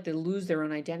they feel like they lose their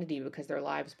own identity because their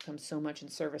lives become so much in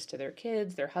service to their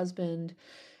kids, their husband.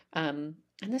 And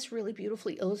this really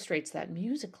beautifully illustrates that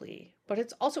musically. But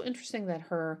it's also interesting that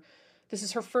this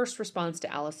is her first response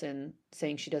to Allison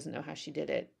saying she doesn't know how she did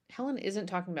it. Helen isn't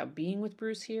talking about being with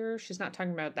Bruce here. She's not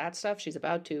talking about that stuff. She's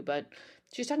about to, but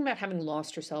she's talking about having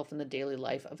lost herself in the daily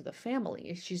life of the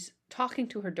family. She's talking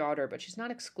to her daughter, but she's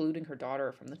not excluding her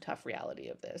daughter from the tough reality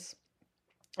of this.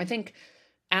 I think,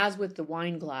 as with the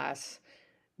wine glass,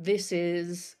 this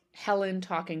is Helen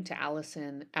talking to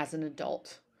Allison as an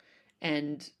adult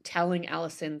and telling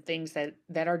Allison things that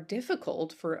are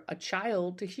difficult for a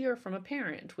child to hear from a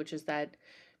parent, which is that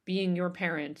being your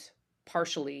parent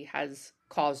partially has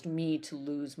caused me to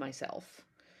lose myself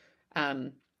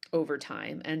over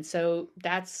time. And so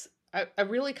that's a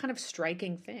really kind of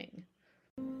striking thing.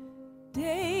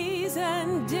 Days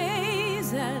and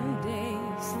days and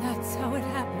days, that's how it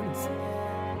happens.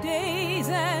 Days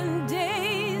and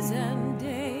days and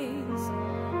days,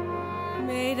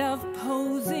 made of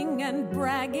posing and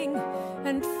bragging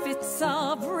and fits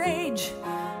of rage.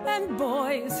 And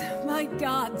boys, my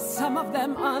God, some of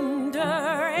them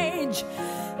underage.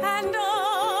 And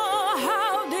oh,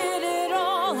 how did it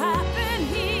all happen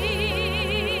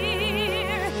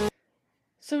here?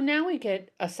 So now we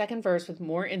get a second verse with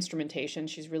more instrumentation.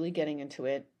 She's really getting into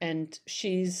it. And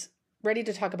she's ready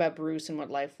to talk about Bruce and what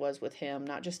life was with him,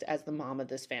 not just as the mom of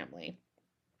this family.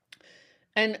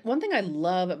 And one thing I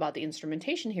love about the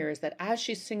instrumentation here is that as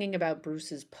she's singing about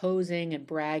Bruce's posing and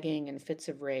bragging and fits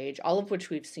of rage, all of which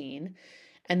we've seen,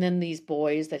 and then these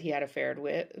boys that he had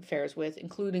affairs with,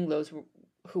 including those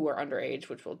who were underage,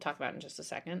 which we'll talk about in just a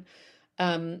second,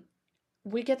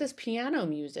 we get this piano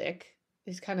music,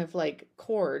 these kind of like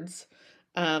chords,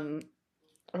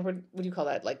 or what do you call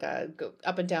that? Like go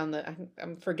up and down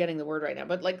I'm forgetting the word right now,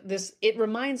 but like this, it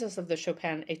reminds us of the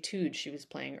Chopin etude she was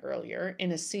playing earlier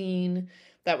in a scene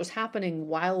that was happening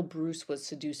while Bruce was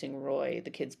seducing Roy, the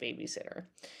kid's babysitter.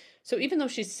 So even though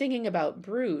she's singing about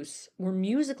Bruce, we're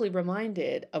musically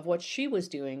reminded of what she was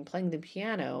doing, playing the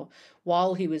piano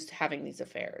while he was having these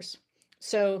affairs.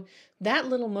 So that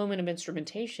little moment of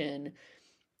instrumentation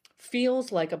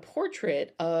feels like a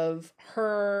portrait of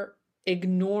her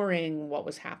ignoring what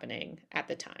was happening at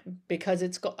the time, because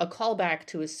it's a callback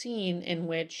to a scene in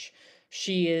which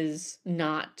she's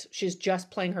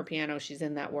just playing her piano. She's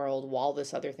in that world while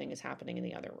this other thing is happening in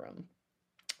the other room.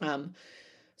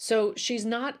 So she's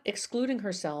not excluding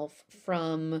herself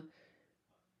from,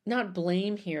 not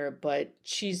blame here, but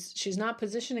she's not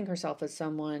positioning herself as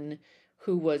someone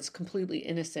who was completely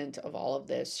innocent of all of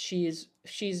this. She's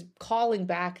calling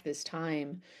back this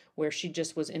time where she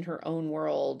just was in her own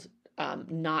world,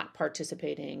 not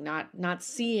participating, not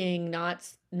seeing, not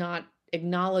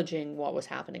acknowledging what was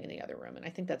happening in the other room. And I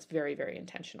think that's very, very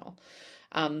intentional.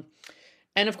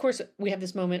 And of course, we have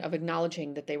this moment of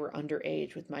acknowledging that they were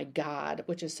underage with my God,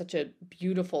 which is such a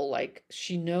beautiful, like,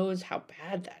 she knows how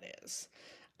bad that is.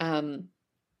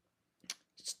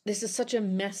 This is such a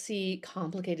messy,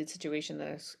 complicated situation that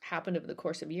has happened over the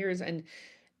course of years. And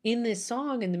in this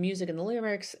song and the music and the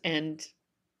lyrics and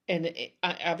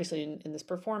obviously in this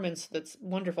performance, that's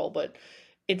wonderful, but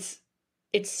it's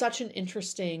such an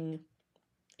interesting,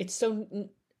 it's so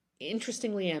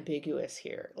interestingly ambiguous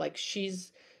here. Like she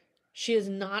is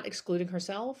not excluding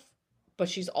herself, but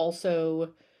she's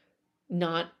also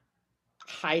not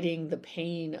hiding the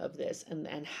pain of this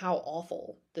and how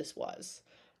awful this was.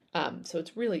 So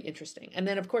it's really interesting. And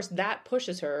then of course that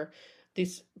pushes her,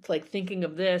 these like thinking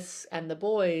of this and the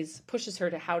boys pushes her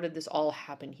to how did this all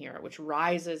happen here, which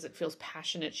rises, it feels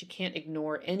passionate. She can't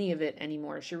ignore any of it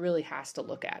anymore. She really has to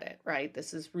look at it, right?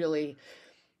 This is really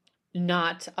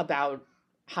not about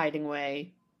hiding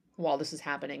away while this is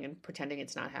happening and pretending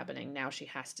it's not happening. Now she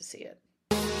has to see it.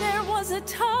 There was a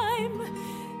time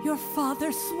your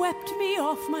father swept me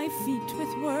off my feet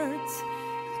with words.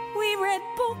 We read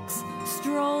books,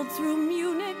 strolled through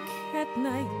Munich at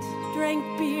night, drank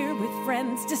beer with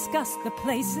friends, discussed the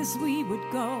places we would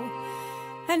go.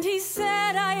 And he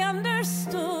said I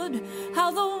understood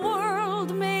how the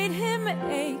world made him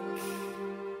ache.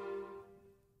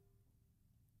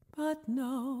 But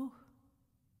no.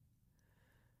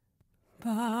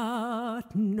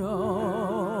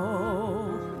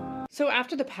 So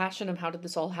after the passion of how did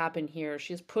this all happen here,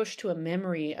 she is pushed to a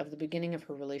memory of the beginning of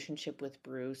her relationship with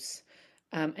Bruce.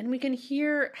 And we can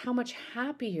hear how much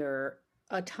happier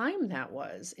a time that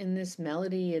was in this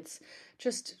melody. It's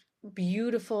just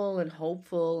beautiful and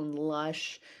hopeful and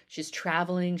lush. She's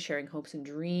traveling, sharing hopes and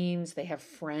dreams. They have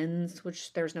friends,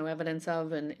 which there's no evidence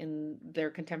of in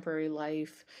their contemporary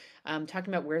life,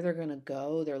 talking about where they're going to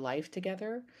go, their life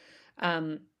together.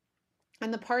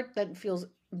 And the part that feels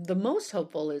the most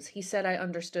hopeful is he said, I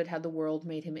understood how the world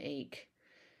made him ache.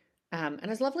 And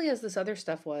as lovely as this other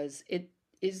stuff was, it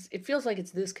feels like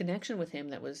it's this connection with him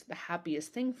that was the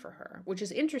happiest thing for her, which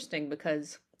is interesting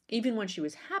because even when she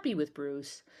was happy with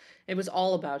Bruce, it was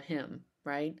all about him,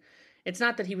 right? It's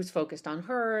not that he was focused on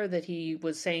her, that he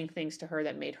was saying things to her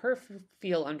that made her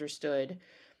feel understood.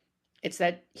 It's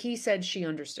that he said she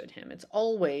understood him. It's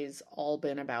always all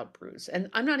been about Bruce.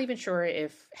 And I'm not even sure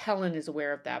if Helen is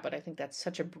aware of that, but I think that's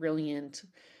such a brilliant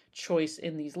choice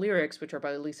in these lyrics, which are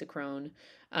by Lisa Crone,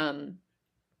 because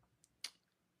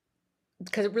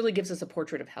it really gives us a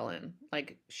portrait of Helen.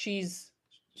 Like she's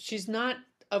not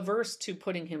averse to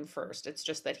putting him first. It's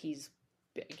just that he's,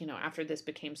 after this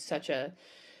became such a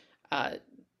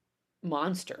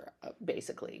monster,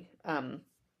 basically.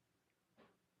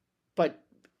 But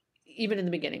even in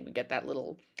the beginning, we get that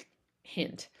little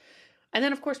hint. And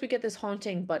then, of course, we get this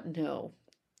haunting, but no,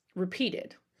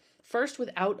 repeated. First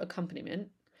without accompaniment,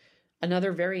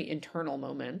 another very internal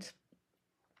moment.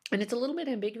 And it's a little bit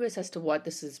ambiguous as to what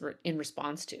this is in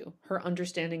response to. Her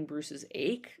understanding Bruce's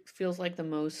ache feels like the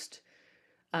most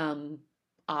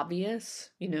obvious,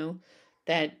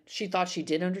 that she thought she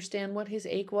did understand what his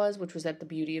ache was, which was that the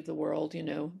beauty of the world,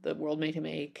 the world made him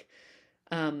ache.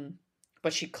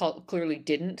 But she clearly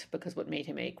didn't, because what made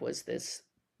him ache was this,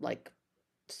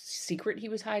 secret he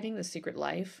was hiding, the secret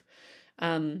life.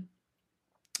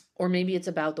 Or maybe it's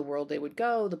about the world they would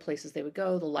go, the places they would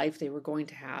go, the life they were going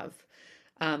to have.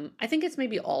 I think it's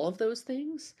maybe all of those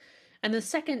things. And the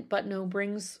second but no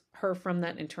brings her from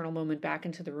that internal moment back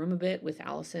into the room a bit with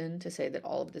Allison to say that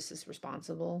all of this is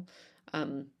responsible,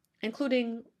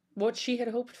 including what she had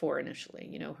hoped for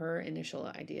initially, her initial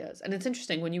ideas. And it's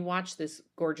interesting, when you watch this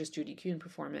gorgeous Judy Kuhn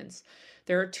performance,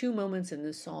 there are two moments in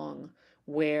this song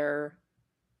where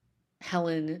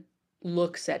Helen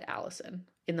looks at Allison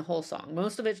in the whole song.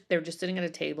 Most of it, they're just sitting at a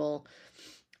table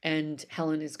and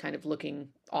Helen is kind of looking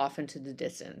off into the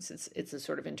distance. It's a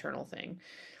sort of internal thing.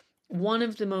 One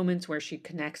of the moments where she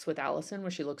connects with Allison,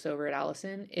 where she looks over at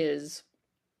Allison, is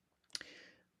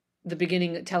the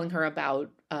beginning, telling her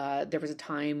about there was a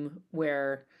time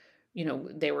where,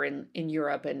 they were in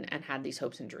Europe and had these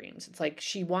hopes and dreams. It's like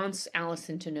she wants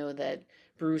Allison to know that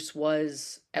Bruce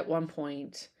was at one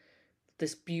point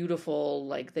this beautiful,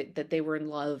 that they were in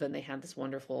love and they had this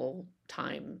wonderful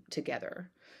time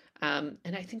together. And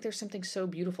I think there's something so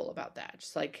beautiful about that.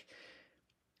 Just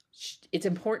it's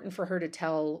important for her to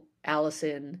tell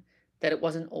Allison that it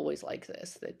wasn't always like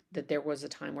this, that there was a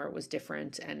time where it was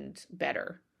different and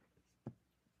better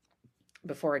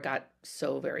before it got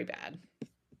so very bad.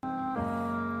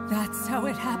 That's how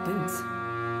it happens.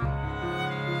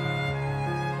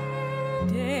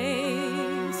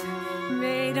 Days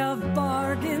made of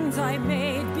bargains I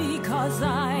made because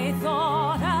I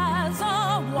thought as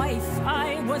a wife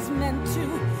I was meant to,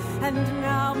 and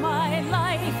now my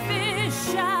life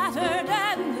is shattered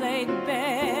and laid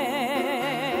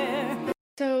bare.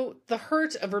 So the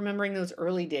hurt of remembering those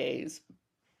early days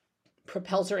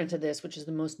propels her into this, which is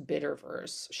the most bitter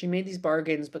verse. She made these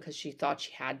bargains because she thought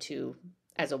she had to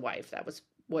as a wife. That was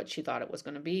what she thought it was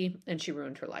going to be, and she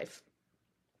ruined her life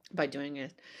by doing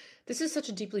it. This is such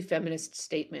a deeply feminist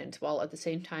statement, while at the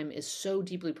same time is so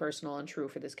deeply personal and true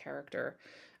for this character.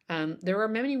 There are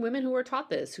many women who are taught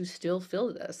this, who still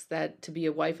feel this, that to be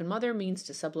a wife and mother means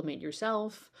to sublimate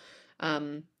yourself,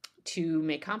 to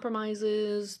make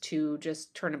compromises, to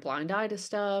just turn a blind eye to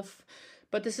stuff.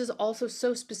 But this is also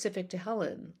so specific to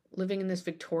Helen, living in this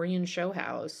Victorian show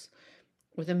house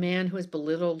with a man who has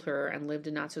belittled her and lived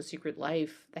a not-so-secret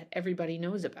life that everybody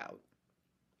knows about.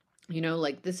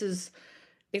 This is,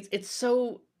 it's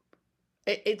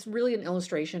really an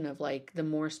illustration of the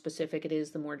more specific it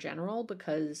is, the more general,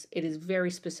 because it is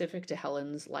very specific to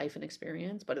Helen's life and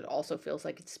experience, but it also feels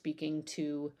like it's speaking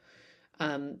to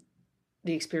the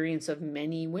experience of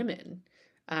many women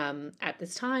at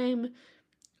this time,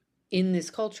 in this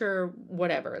culture,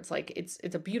 whatever. It's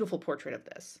it's a beautiful portrait of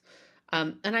this.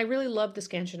 And I really love the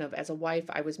scansion of, as a wife,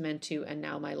 I was meant to, and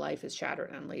now my life is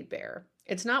shattered and laid bare.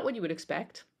 It's not what you would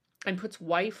expect, and puts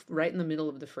wife right in the middle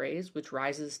of the phrase, which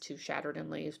rises to shattered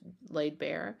and laid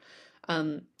bare.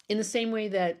 In the same way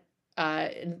that,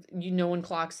 no one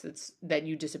clocks that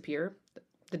you disappear,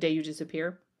 the day you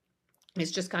disappear.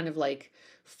 It's just kind of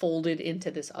folded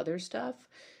into this other stuff.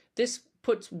 This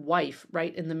puts wife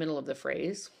right in the middle of the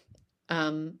phrase.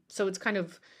 So it's kind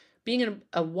of, being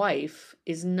a wife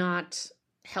is not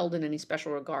held in any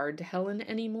special regard to Helen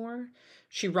anymore.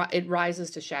 It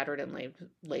rises to shattered and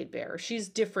laid bare. She's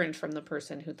different from the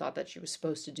person who thought that she was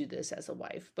supposed to do this as a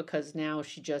wife, because now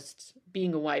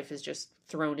being a wife is just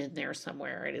thrown in there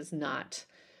somewhere. It is not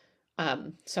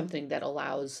something that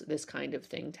allows this kind of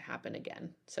thing to happen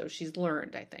again. So she's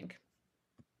learned, I think.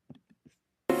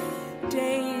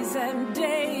 Days and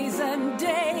days and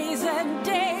days and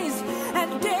days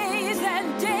and days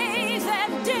and days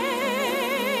and days.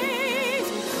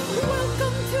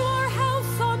 Welcome to our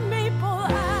house on Maple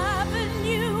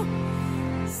Avenue.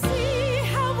 See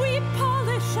how we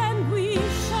polish and we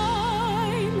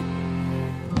shine.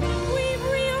 We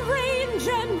rearrange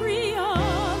and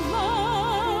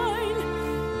realign.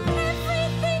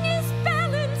 Everything is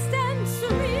balanced and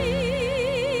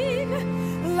serene,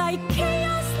 like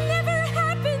chaos never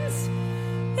happens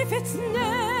if it's never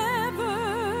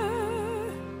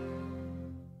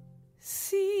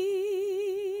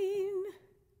seen.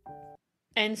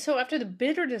 And so after the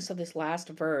bitterness of this last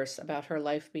verse about her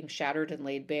life being shattered and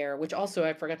laid bare, which also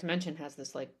I forgot to mention has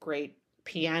this like great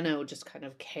piano, just kind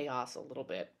of chaos a little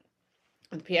bit.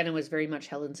 And the piano is very much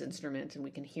Helen's instrument, and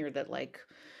we can hear that like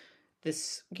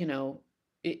this,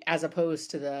 as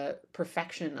opposed to the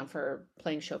perfection of her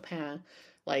playing Chopin,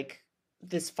 like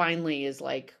this finally is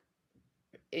like,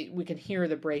 we can hear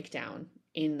the breakdown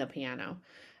in the piano.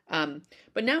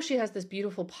 But now she has this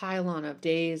beautiful pylon of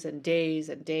days and days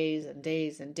and days and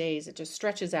days and days. It just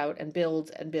stretches out and builds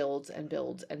and builds and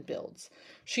builds and builds.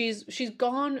 She's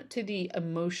gone to the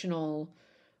emotional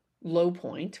low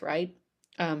point, right?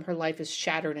 Her life is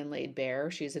shattered and laid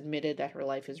bare. She's admitted that her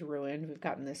life is ruined. We've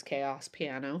gotten this chaos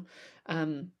piano.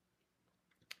 And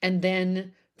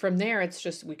then from there, it's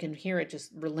just, we can hear it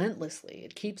just relentlessly.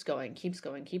 It keeps going, keeps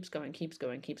going, keeps going, keeps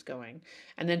going, keeps going,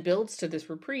 and then builds to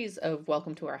this reprise of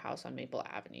Welcome to Our House on Maple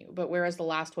Avenue. But whereas the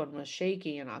last one was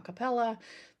shaky and a cappella,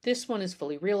 this one is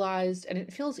fully realized, and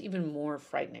it feels even more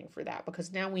frightening for that,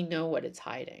 because now we know what it's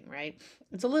hiding, right?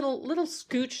 It's a little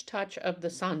scooch touch of the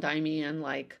Sandaimian,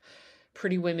 like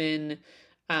Pretty Women,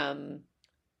 the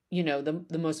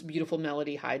most beautiful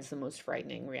melody hides the most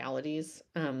frightening realities.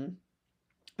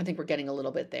 I think we're getting a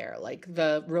little bit there. Like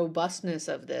the robustness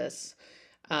of this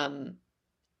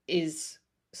is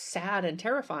sad and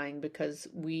terrifying because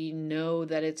we know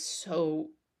that it's so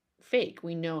fake.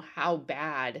 We know how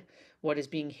bad what is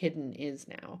being hidden is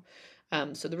now.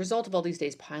 So the result of all these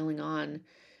days piling on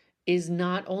is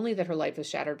not only that her life is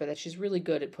shattered, but that she's really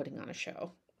good at putting on a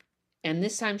show. And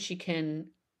this time she can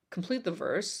complete the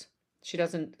verse. She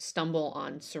doesn't stumble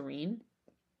on serene.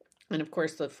 And of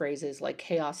course, the phrase is like,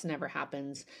 chaos never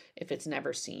happens if it's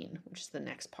never seen, which is the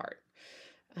next part.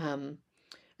 And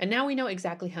now we know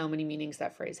exactly how many meanings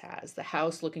that phrase has. The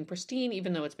house looking pristine,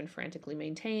 even though it's been frantically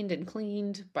maintained and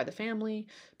cleaned by the family,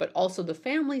 but also the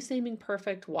family seeming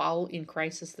perfect while in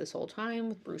crisis this whole time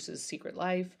with Bruce's secret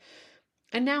life.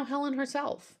 And now Helen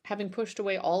herself, having pushed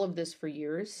away all of this for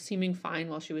years, seeming fine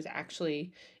while she was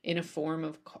actually in a form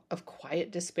of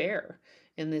quiet despair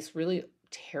in this really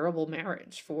terrible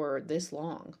marriage for this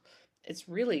long. It's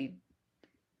really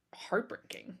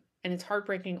heartbreaking. And it's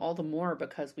heartbreaking all the more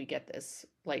because we get this,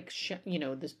 like,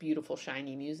 this beautiful,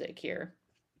 shiny music here.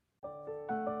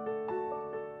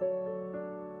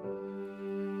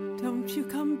 Don't you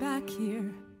come back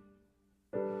here.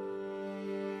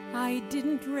 I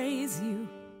didn't raise you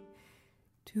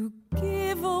to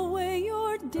give away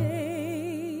your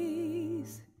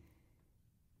days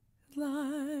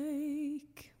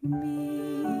like me.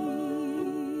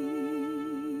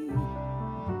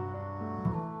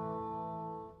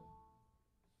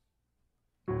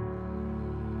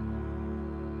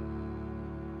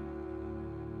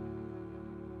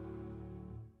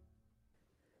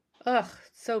 Ugh,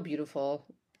 so beautiful.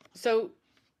 So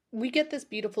we get this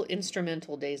beautiful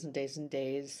instrumental Days and Days and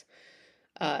Days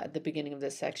at the beginning of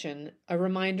this section. A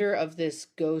reminder of this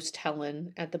ghost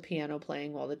Helen at the piano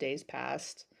playing while the days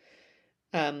passed.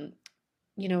 It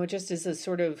just is a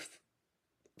sort of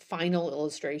final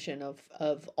illustration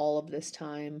of all of this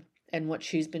time and what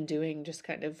she's been doing, just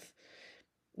kind of,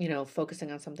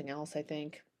 focusing on something else, I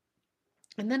think.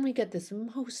 And then we get this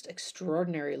most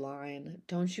extraordinary line,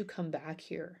 "Don't you come back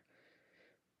here,"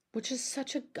 which is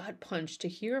such a gut punch to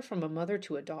hear from a mother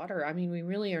to a daughter. I mean, we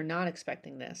really are not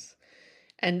expecting this.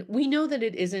 And we know that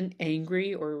it isn't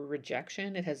angry or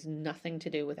rejection. It has nothing to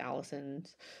do with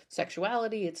Allison's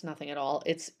sexuality. It's nothing at all.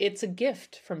 It's a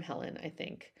gift from Helen, I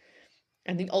think.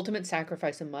 And the ultimate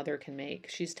sacrifice a mother can make.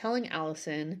 She's telling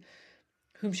Allison,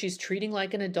 whom she's treating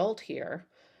like an adult here,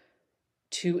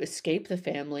 to escape the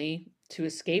family, to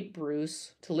escape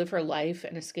Bruce, to live her life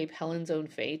and escape Helen's own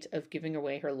fate of giving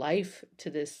away her life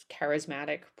to this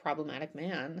charismatic, problematic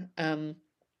man.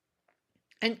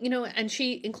 And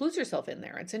she includes herself in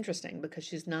there. It's interesting because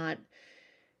she's not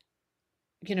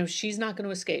going to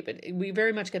escape it. We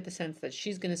very much get the sense that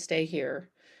she's going to stay here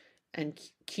and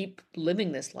keep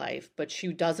living this life, but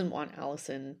she doesn't want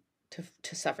Allison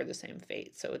to suffer the same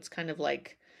fate. So it's kind of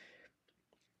like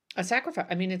a sacrifice.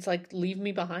 I mean, it's like leave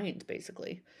me behind,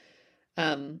 basically.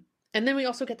 And then we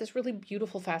also get this really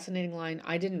beautiful, fascinating line,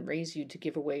 I didn't raise you to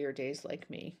give away your days like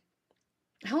me.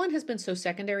 Helen has been so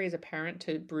secondary as a parent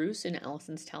to Bruce in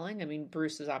Allison's telling. I mean,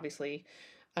 Bruce is obviously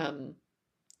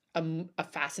a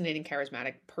fascinating,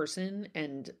 charismatic person,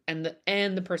 and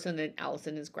the person that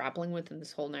Allison is grappling with in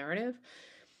this whole narrative.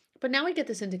 But now we get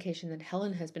this indication that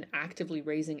Helen has been actively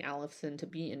raising Allison to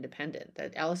be independent.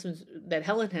 That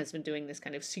Helen has been doing this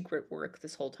kind of secret work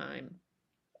this whole time.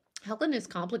 Helen is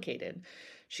complicated.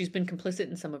 She's been complicit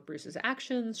in some of Bruce's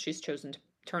actions. She's chosen to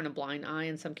turn a blind eye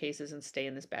in some cases and stay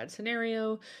in this bad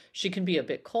scenario. She can be a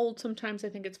bit cold sometimes, I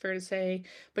think it's fair to say.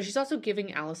 But she's also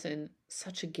giving Allison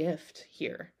such a gift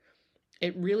here.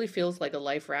 It really feels like a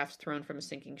life raft thrown from a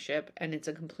sinking ship, and it's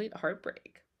a complete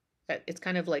heartbreak. It's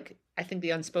kind of like, I think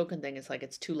the unspoken thing is like,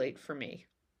 it's too late for me,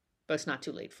 but it's not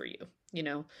too late for you. You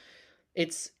know,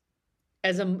 it's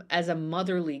as a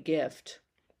motherly gift,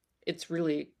 it's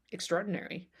really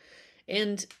extraordinary.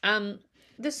 And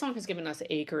this song has given us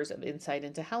acres of insight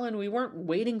into Helen. We weren't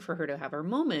waiting for her to have her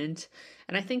moment.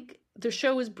 And I think the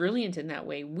show is brilliant in that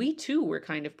way. We too were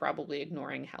kind of probably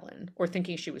ignoring Helen, or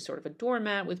thinking she was sort of a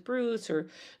doormat with Bruce, or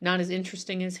not as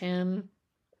interesting as him.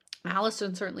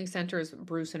 Allison certainly centers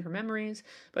Bruce in her memories,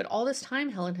 but all this time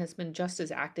Helen has been just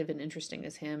as active and interesting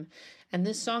as him, and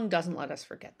this song doesn't let us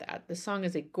forget that. This song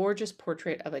is a gorgeous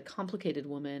portrait of a complicated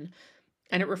woman,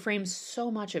 and it reframes so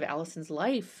much of Allison's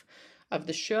life, of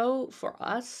the show for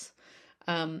us.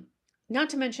 Not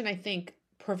to mention, I think,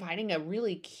 providing a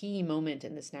really key moment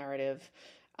in this narrative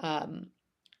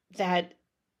that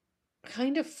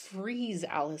kind of frees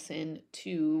Allison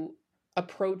to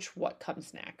approach what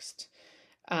comes next.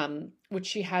 Which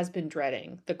she has been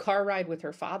dreading. The car ride with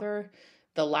her father,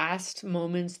 the last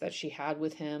moments that she had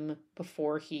with him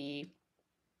before he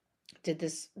did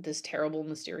this terrible,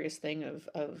 mysterious thing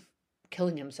of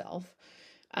killing himself.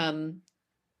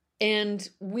 And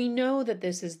we know that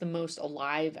this is the most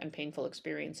alive and painful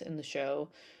experience in the show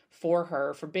for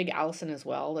her, for Big Allison as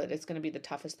well, that it's going to be the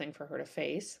toughest thing for her to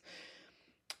face.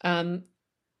 And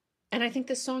I think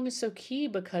this song is so key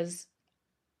because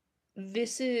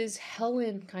this is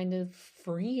Helen kind of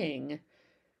freeing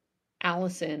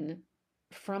Allison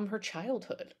from her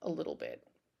childhood a little bit.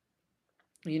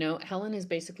 You know, Helen is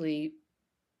basically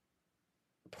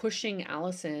pushing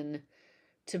Allison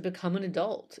to become an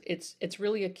adult. It's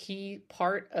really a key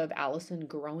part of Allison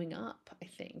growing up, I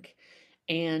think.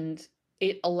 And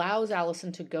it allows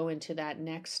Allison to go into that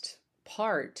next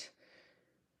part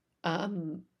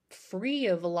free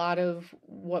of a lot of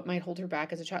what might hold her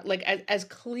back as a child, like as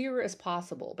clear as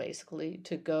possible, basically,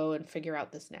 to go and figure out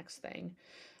this next thing.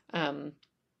 And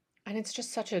it's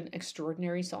just such an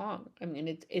extraordinary song. I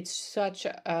mean, it's such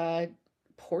a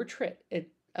portrait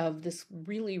of this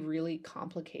really, really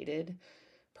complicated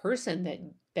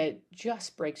person that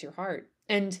just breaks your heart.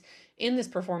 And in this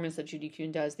performance that Judy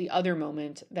Kuhn does, the other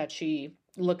moment that she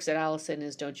looks at Allison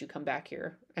is "Don't you come back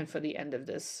here," and for the end of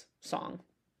this song.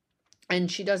 And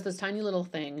she does this tiny little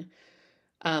thing.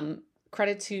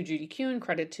 Credit to Judy Kuhn,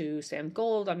 credit to Sam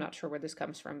Gold. I'm not sure where this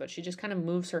comes from, but she just kind of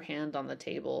moves her hand on the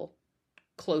table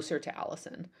closer to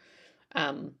Allison.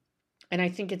 And I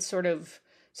think it's sort of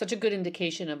such a good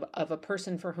indication of a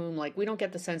person for whom, like, we don't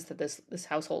get the sense that this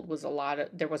household was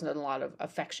there wasn't a lot of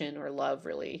affection or love,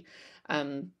 really.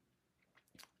 And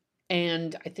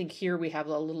I think here we have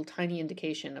a little tiny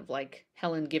indication of, like,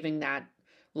 Helen giving that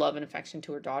love and affection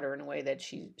to her daughter in a way that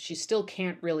she still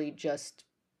can't really just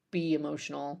be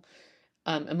emotionally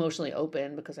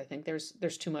open, because I think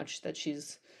there's too much that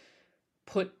she's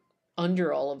put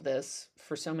under all of this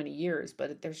for so many years.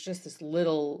 But there's just this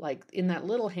little, like, in that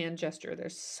little hand gesture,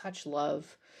 there's such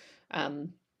love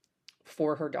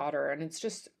for her daughter, and it's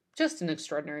just an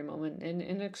extraordinary moment in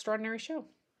an extraordinary show.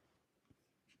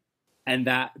 And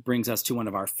that brings us to one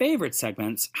of our favorite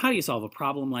segments, How Do You Solve a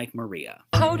Problem Like Maria?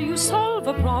 How do you solve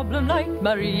a problem like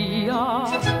Maria?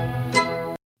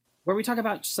 Where we talk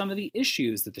about some of the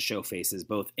issues that the show faces,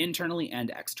 both internally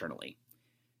and externally.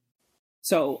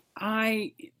 So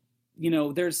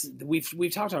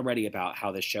we've talked already about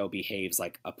how the show behaves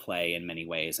like a play in many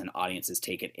ways, and audiences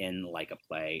take it in like a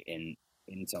play in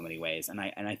so many ways. And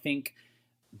I think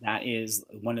that is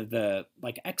one of the,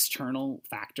 like, external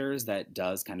factors that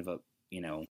does kind of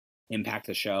impact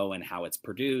the show and how it's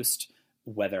produced,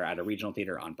 whether at a regional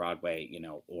theater, on Broadway,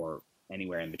 or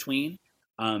anywhere in between.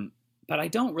 But I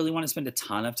don't really want to spend a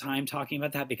ton of time talking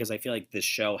about that, because I feel like this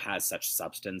show has such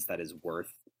substance that is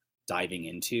worth diving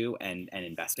into and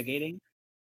investigating.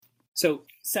 So,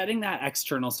 setting that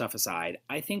external stuff aside,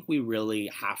 I think we really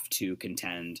have to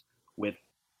contend with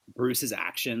Bruce's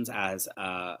actions as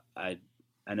an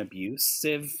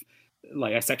abusive,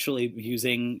 like a sexually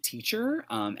abusing teacher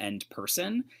and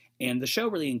person. And the show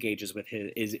really engages with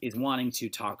his is wanting to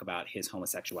talk about his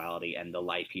homosexuality and the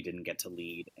life he didn't get to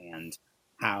lead, and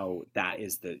how that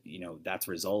is that's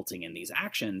resulting in these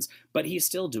actions. But he's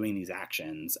still doing these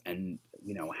actions and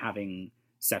having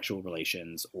sexual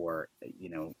relations, or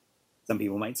some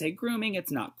people might say grooming.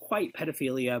 It's not quite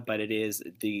pedophilia, but it is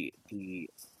the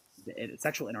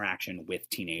sexual interaction with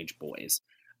teenage boys.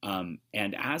 And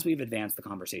as we've advanced the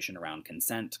conversation around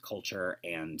consent culture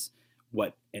and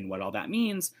what all that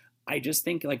means, I just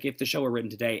think, like, if the show were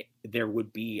written today, there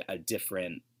would be a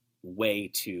different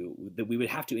way that we would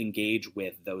have to engage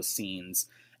with those scenes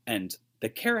and the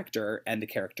character and the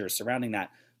characters surrounding that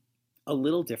a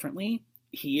little differently.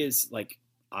 He is, like,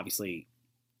 obviously,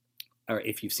 or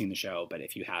if you've seen the show, but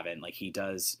if you haven't, like, he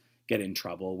does get in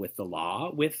trouble with the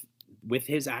law with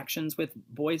his actions with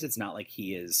boys. It's not like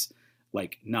he is,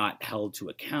 like, not held to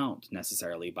account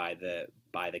necessarily by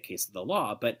the case of the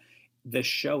law, but the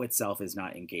show itself is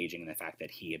not engaging in the fact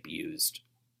that he abused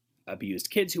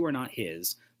kids who are not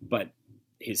his, but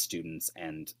his students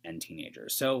and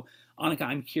teenagers. So, Annika,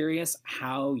 I'm curious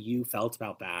how you felt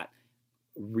about that,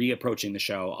 reapproaching the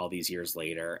show all these years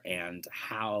later, and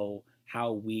how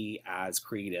we as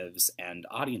creatives and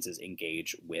audiences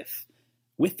engage with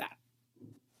that.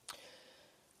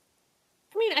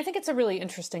 I mean, I think it's a really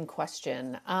interesting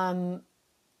question. And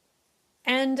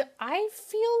I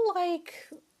feel like,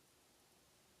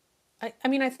 I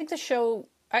think the show,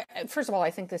 first of all,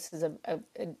 I think this is an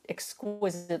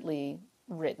exquisitely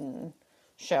written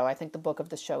show. I think the book of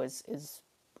the show is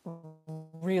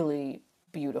really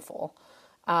beautiful.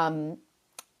 And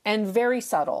very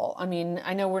subtle. I mean,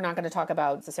 I know we're not going to talk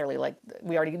about necessarily, like,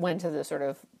 we already went to the sort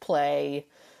of play,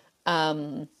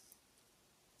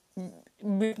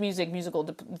 musical,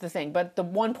 the thing. But the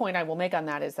one point I will make on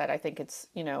that is that I think it's,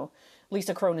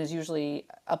 Lisa Kron is usually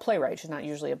a playwright. She's not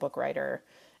usually a book writer.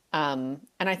 And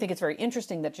I think it's very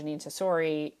interesting that Jeanine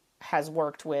Tesori has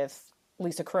worked with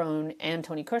Lisa Kron and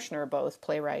Tony Kushner, both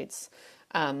playwrights.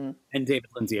 And David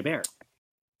Lindsay-Abaire.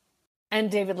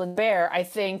 I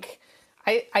think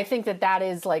that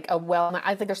is like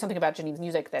I think there's something about Jeanine's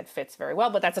music that fits very well,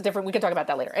 but we can talk about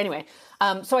that later. Anyway,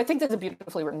 so I think that's a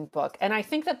beautifully written book. And I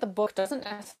think that the book doesn't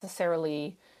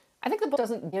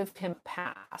give him a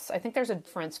pass. I think there's a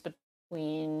difference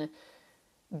between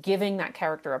giving that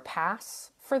character a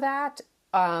pass for that,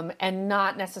 and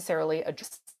not necessarily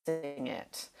addressing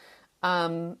it.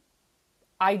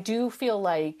 I do feel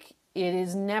like it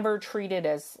is never treated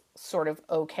as sort of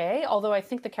okay, although I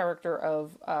think the character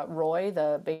of Roy,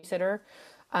 the babysitter,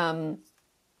 I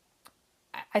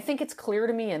think it's clear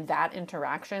to me in that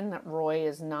interaction that Roy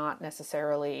is not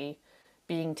necessarily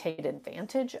being taken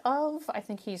advantage of. I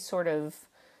think he's sort of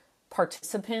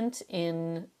participant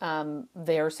in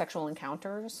their sexual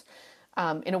encounters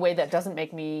in a way that doesn't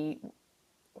make me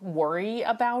worry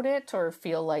about it or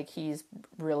feel like he's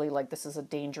really, like, this is a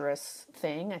dangerous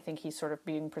thing. I think he's sort of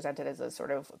being presented as a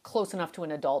sort of close enough to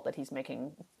an adult that he's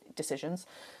making decisions.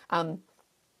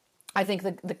 I think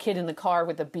the kid in the car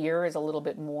with the beer is a little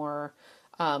bit more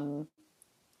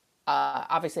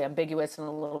obviously ambiguous and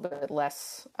a little bit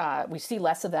less, we see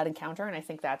less of that encounter, and I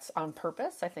think that's on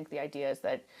purpose. I think the idea is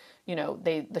that,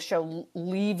 the show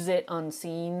leaves it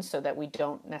unseen so that we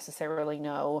don't necessarily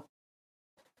know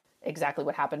exactly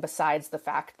what happened, besides the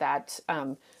fact that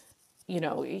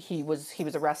he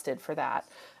was arrested for that.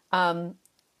 And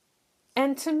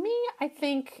to me, I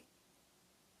think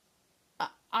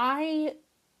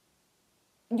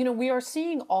we are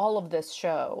seeing all of this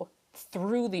show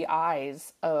through the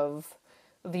eyes of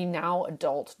the now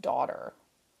adult daughter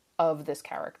of this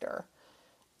character.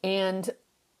 And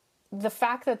the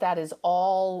fact that is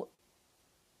all,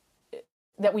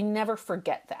 that we never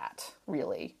forget that,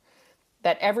 really.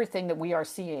 That everything that we are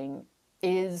seeing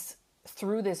is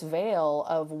through this veil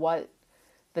of what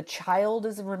the child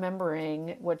is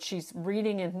remembering, what she's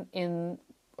reading in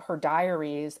her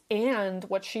diaries, and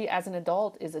what she as an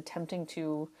adult is attempting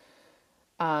to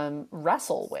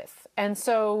wrestle with. And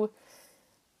so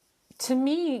to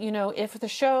me, if the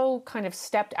show kind of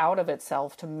stepped out of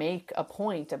itself to make a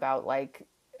point about, like,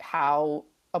 how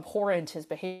abhorrent his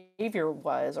behavior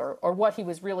was, or what he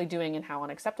was really doing and how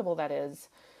unacceptable that is,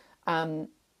 I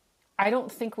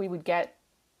don't think we would get,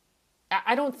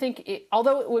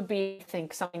 although it would be, I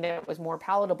think, something that was more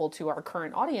palatable to our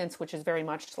current audience, which is very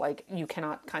much like, you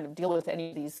cannot kind of deal with any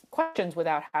of these questions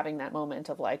without having that moment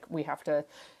of, like, we have to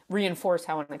reinforce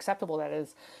how unacceptable that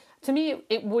is. to me,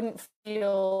 it wouldn't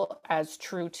feel as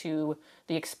true to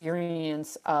the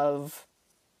experience of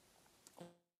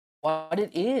what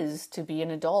it is to be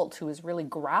an adult who is really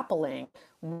grappling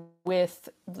with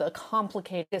the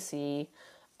complicated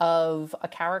of a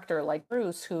character like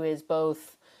Bruce, who is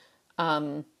both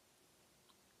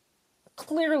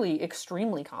clearly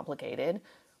extremely complicated,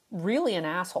 really an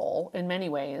asshole in many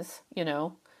ways,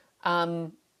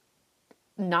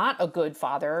 not a good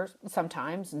father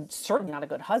sometimes, and certainly not a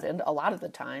good husband a lot of the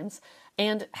times,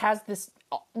 and has this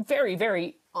very,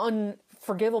 very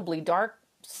unforgivably dark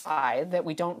side that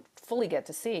we don't fully get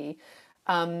to see.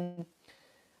 But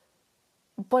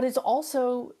it's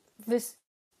also this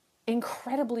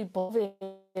incredibly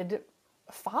beloved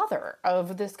father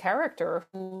of this character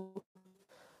who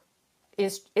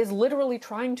is literally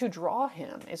trying to draw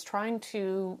him, is trying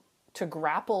to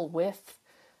grapple with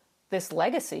this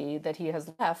legacy that he has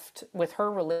left with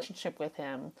her relationship with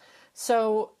him.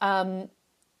 So,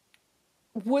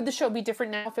 would the show be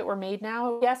different now if it were made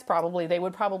now? Yes, probably. They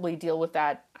would probably deal with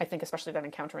that, I think, especially that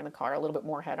encounter in the car, a little bit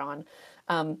more head on,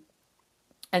 and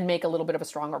make a little bit of a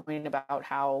stronger point about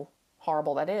how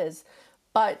horrible that is.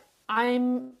 But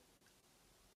I'm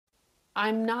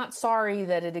not sorry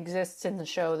that it exists in the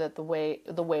show that the way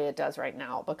it does right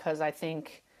now, because I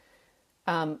think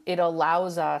it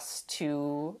allows us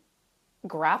to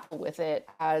grapple with it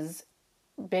as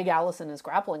Big Allison is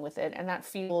grappling with it, and that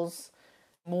feels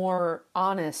more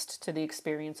honest to the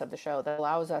experience of the show. That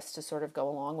allows us to sort of go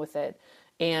along with it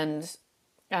and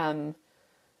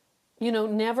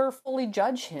never fully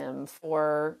judge him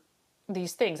for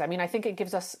these things. I mean, I think it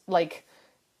gives us, like,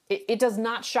 it does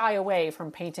not shy away from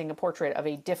painting a portrait of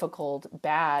a difficult,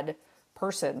 bad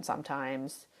person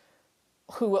sometimes,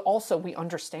 who also we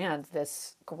understand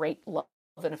this great love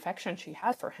and affection she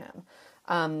has for him.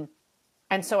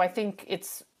 And so I think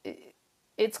it's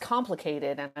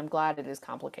complicated, and I'm glad it is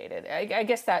complicated. I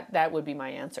guess that would be my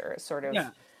answer. Is sort of,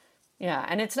 yeah.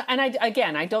 And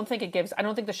I don't think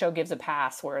the show gives a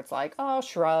pass where it's like, oh,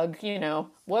 shrug,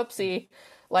 whoopsie,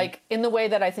 like in the way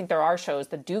that I think there are shows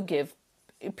that do give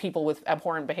people with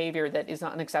abhorrent behavior that is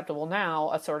not unacceptable now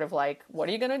a sort of like, what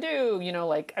are you gonna do?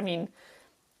 I mean,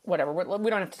 whatever. We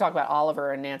don't have to talk about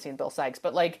Oliver and Nancy and Bill Sykes,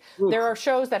 but like, there are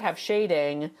shows that have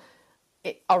shading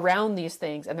around these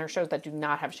things, and there are shows that do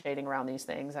not have shading around these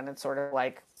things, and it's sort of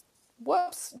like,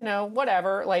 whoops,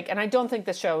 whatever. Like, and I don't think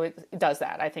this show does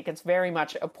that. I think it's very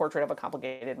much a portrait of a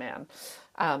complicated man,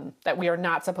 that we are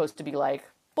not supposed to be like,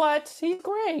 but he's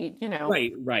great,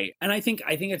 Right. And I think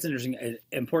it's an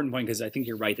important point, because I think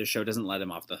you're right. The show doesn't let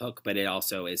him off the hook, but it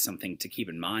also is something to keep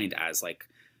in mind as like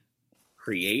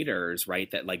creators,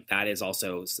 right? That like, that is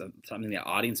also something that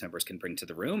audience members can bring to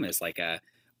the room, is like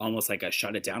almost like a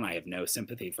shut it down. I have no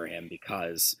sympathy for him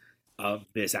because of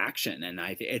this action. And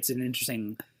it's an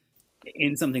interesting,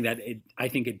 in something that I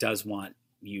think it does want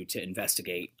you to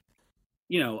investigate.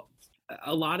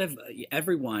 A lot of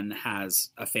everyone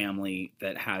has a family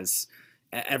that has,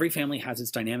 every family has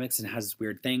its dynamics and has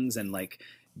weird things, and like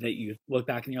that you look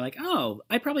back and you're like, oh,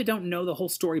 I probably don't know the whole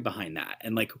story behind that.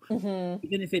 And like, even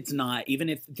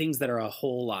if things that are a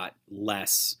whole lot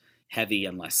less heavy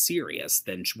and less serious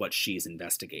than what she's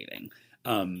investigating,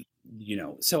 so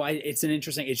it's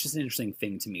just an interesting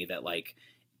thing to me that like,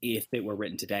 if it were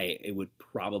written today, it would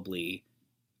probably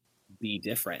be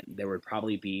different. There would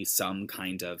probably be some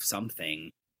kind of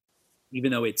something,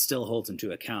 even though it still holds him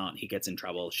to account. He gets in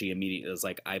trouble. She immediately is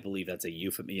like, I believe that's a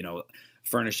euphemism,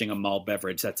 furnishing a malt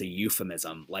beverage, that's a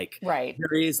euphemism. Like, right.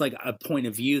 There is like a point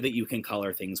of view that you can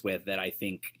color things with that I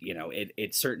think,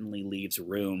 it certainly leaves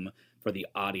room for the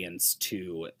audience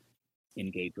to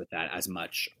engage with that as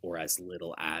much or as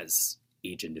little as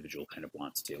each individual kind of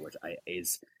wants to, which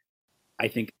I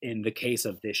think in the case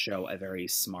of this show, a very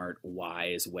smart,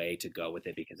 wise way to go with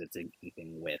it, because it's in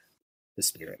keeping with the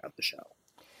spirit of the show.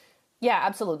 Yeah,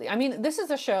 absolutely. I mean, this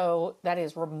is a show that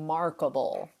is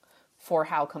remarkable for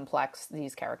how complex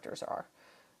these characters are.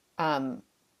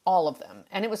 All of them.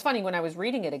 And it was funny, when I was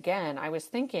reading it again, I was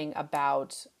thinking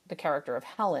about the character of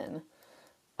Helen,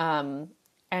 and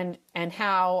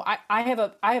how I have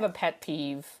a pet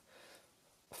peeve,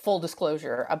 full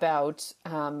disclosure, about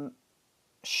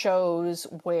shows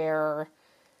where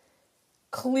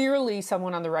clearly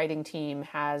someone on the writing team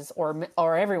has,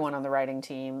 or everyone on the writing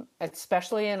team,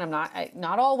 especially, and I'm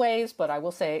not always, but I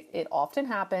will say it often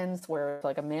happens, where it's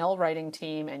like a male writing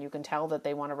team, and you can tell that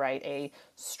they want to write a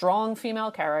strong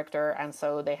female character, and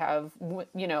so they have,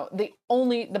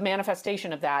 the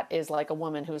manifestation of that is like a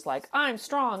woman who's like, I'm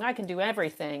strong, I can do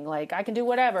everything, like I can do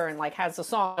whatever, and like has a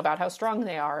song about how strong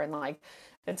they are, and like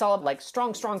it's all like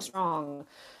strong, strong, strong.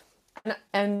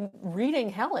 And reading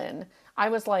Helen, I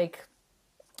was like,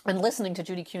 and listening to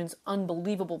Judy Kuhn's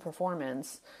unbelievable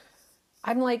performance,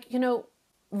 I'm like,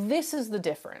 this is the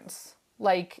difference.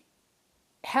 Like,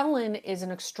 Helen is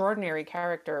an extraordinary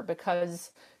character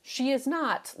because she is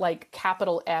not like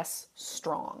capital S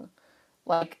strong.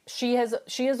 Like, she is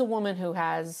a woman who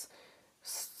has,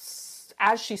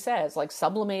 as she says, like,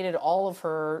 sublimated all of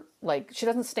her, like, she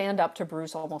doesn't stand up to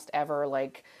Bruce almost ever,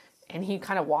 like, and he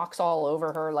kind of walks all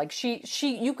over her. Like,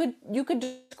 you could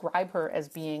describe her as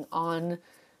being on,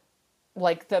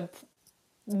 like, the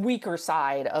weaker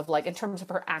side of, like, in terms of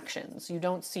her actions. You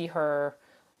don't see her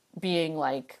being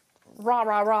like rah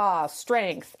rah rah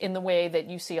strength in the way that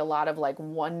you see a lot of like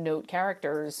one note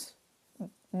characters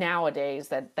nowadays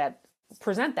that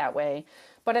present that way.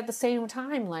 But at the same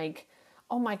time, like,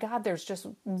 oh my God, there's just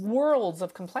worlds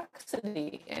of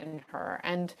complexity in her.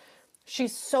 And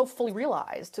she's so fully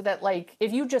realized that, like,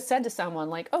 if you just said to someone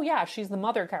like, oh yeah, she's the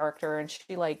mother character and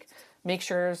she like makes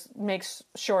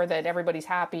sure that everybody's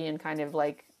happy and kind of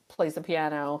like plays the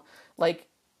piano, like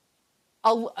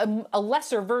a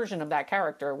lesser version of that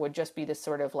character would just be this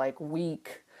sort of like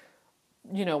weak,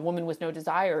 woman with no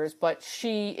desires. But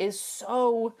she is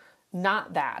so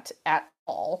not that at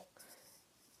all.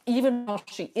 Even though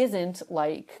she isn't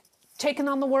like taking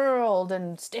on the world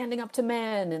and standing up to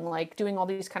men and like doing all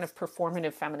these kind of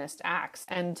performative feminist acts.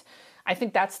 And I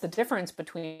think that's the difference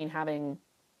between having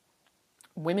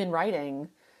women writing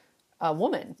a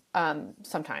woman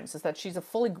sometimes, is that she's a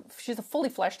fully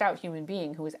fleshed out human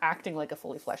being who is acting like a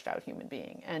fully fleshed out human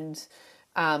being. And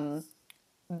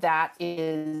that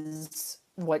is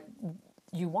what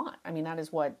you want. I mean, that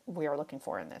is what we are looking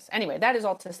for in this. Anyway, that is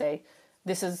all to say,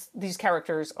 these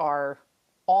characters are,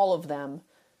 all of them,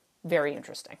 very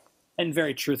interesting. And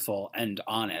very truthful and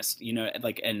honest,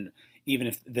 and even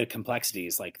if the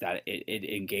complexities like that, it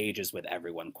engages with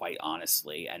everyone quite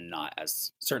honestly and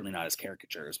certainly not as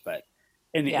caricatures. But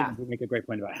you make a great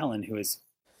point about Helen, who is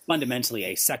fundamentally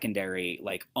a secondary,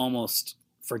 like almost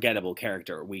forgettable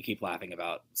character. We keep laughing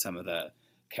about some of the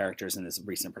characters in this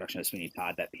recent production of Sweeney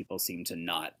Todd that people seem to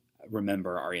not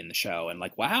remember are in the show, and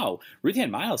like, wow, Ruth Ann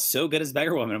Miles so good as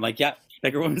Beggar Woman. I'm like, yeah,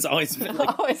 Beggar Woman's always been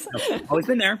always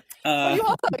been there.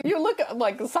 You look at,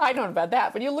 like, side note about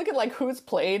that, but you look at like who's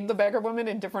played the Beggar Woman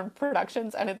in different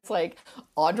productions, and it's like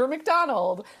Audra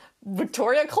McDonald,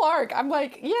 Victoria Clark. I'm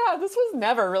like, yeah, this was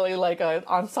never really like an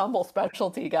ensemble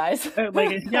specialty, guys. It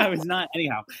was not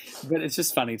anyhow. But it's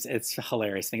just funny. It's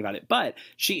hilarious to think about it. But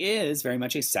she is very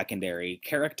much a secondary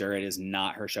character. It is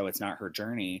not her show. It's not her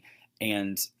journey.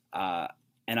 And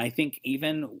I think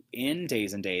even in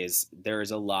Days and Days, there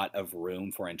is a lot of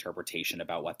room for interpretation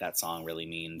about what that song really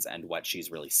means and what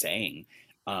she's really saying.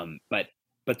 But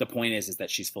the point is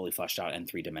that she's fully fleshed out and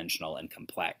three-dimensional and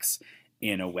complex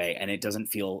in a way. And it doesn't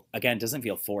feel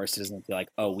forced. It doesn't feel like,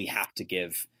 oh, we have to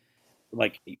give,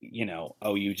 like,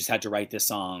 oh, you just had to write this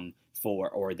song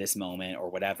or this moment or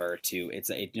whatever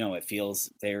it feels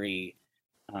very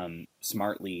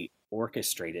smartly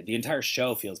orchestrated. The entire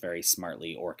show feels very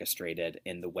smartly orchestrated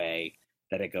in the way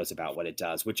that it goes about what it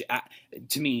does, which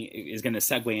to me is going to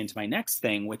segue into my next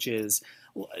thing, which is,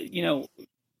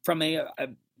 from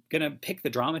going to pick the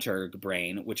dramaturg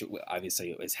brain, which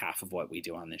obviously is half of what we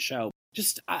do on this show.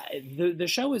 Just the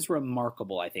show is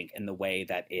remarkable, I think, in the way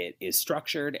that it is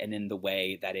structured and in the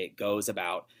way that it goes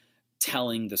about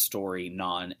telling the story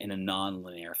in a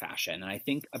non-linear fashion. And I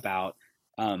think about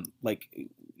like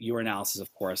your analysis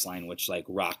of Chorus Line, which like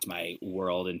rocked my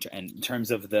world in terms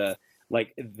of the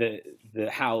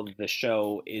how the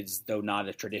show is, though not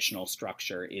a traditional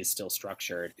structure, is still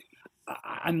structured.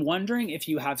 I'm wondering if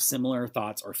you have similar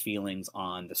thoughts or feelings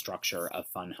on the structure of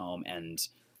Fun Home and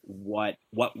what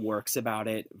works about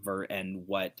it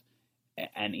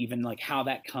and even like how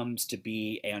that comes to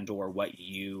be and or what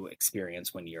you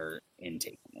experience when you're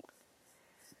intaking it.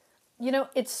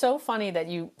 It's so funny that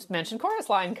you mentioned Chorus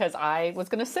Line, because I was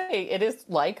going to say it is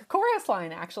like Chorus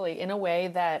Line, actually, in a way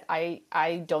that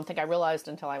I don't think I realized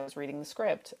until I was reading the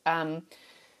script. I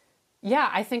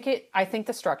think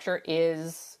the structure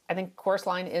is, I think Chorus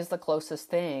Line is the closest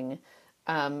thing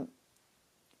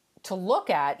to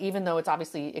look at, even though it's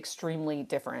obviously extremely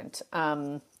different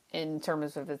in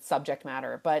terms of its subject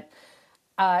matter. But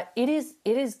it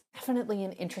is definitely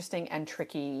an interesting and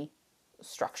tricky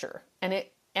structure.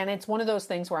 And it's one of those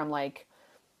things where I'm like,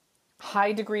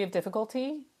 high degree of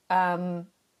difficulty to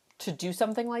do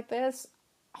something like this.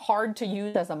 Hard to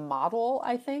use as a model,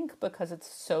 I think, because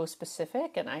it's so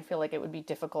specific, and I feel like it would be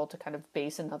difficult to kind of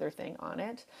base another thing on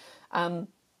it.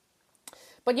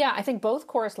 But yeah, I think both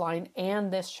Chorus Line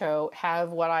and this show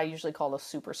have what I usually call a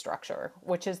superstructure,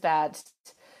 which is that,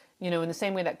 in the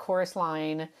same way that Chorus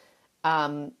Line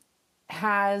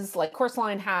has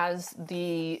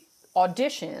the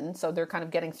audition, so they're kind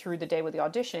of getting through the day with the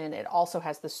audition. It also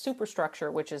has the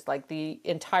superstructure, which is like the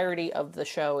entirety of the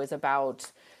show is about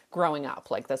growing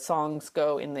up. Like the songs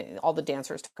go all the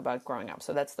dancers talk about growing up.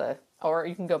 So that's or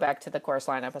you can go back to the Chorus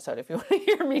Line episode if you want to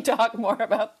hear me talk more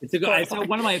about it's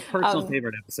one of my personal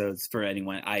favorite episodes for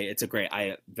anyone. I'm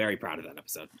very proud of that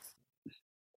episode.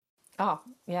 Oh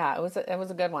yeah, it was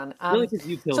a good one. Really, because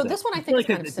you killed it. So this one I think is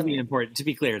kind of similar. Important to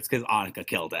be clear, it's because Annika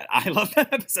killed it. I love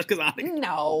that episode because Annika.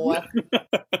 No,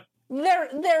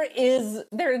 there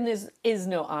is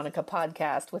no Annika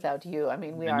podcast without you. I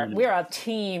mean, we are a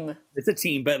team. It's a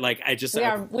team, but like I just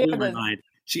blew my mind.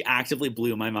 She actively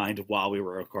blew my mind while we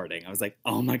were recording. I was like,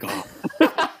 oh my god.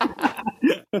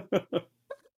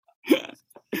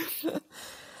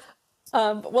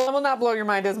 Well, I will not blow your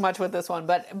mind as much with this one,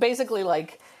 but basically,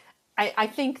 like. I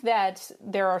think that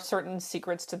there are certain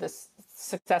secrets to this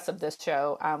success of this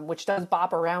show, which does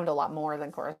bop around a lot more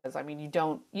than Chorus does. I mean, it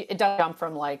does jump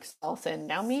from like Allison,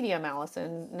 now medium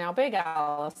Allison, now big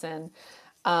Allison.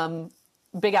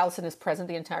 Big Allison is present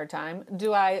the entire time.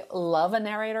 Do I love a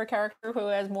narrator character who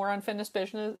has more unfinished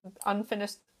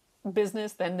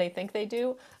business than they think they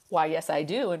do? Why, yes, I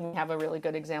do. And we have a really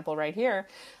good example right here.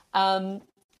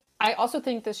 I also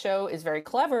think this show is very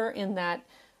clever in that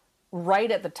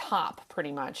right at the top,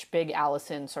 pretty much, Big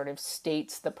Allison sort of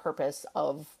states the purpose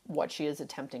of what she is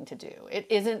attempting to do. It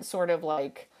isn't sort of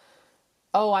like,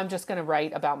 oh, I'm just going to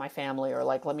write about my family, or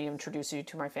like, let me introduce you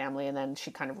to my family. And then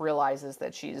she kind of realizes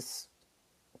that she's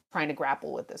trying to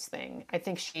grapple with this thing. I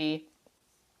think she,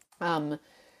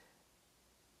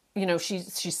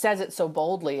 she says it so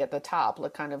boldly at the top,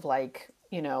 like kind of like,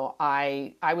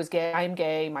 I was gay, I'm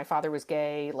gay, my father was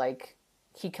gay, like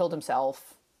he killed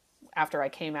himself after I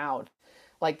came out.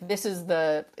 Like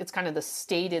it's kind of the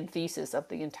stated thesis of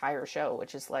the entire show,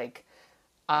 which is like,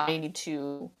 I need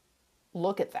to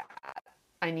look at that.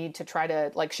 I need to try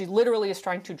to, like, she literally is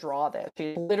trying to draw this.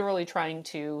 She's literally trying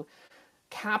to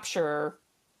capture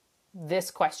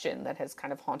this question that has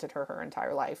kind of haunted her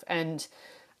entire life. And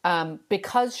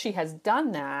because she has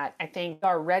done that, I think we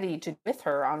are ready to with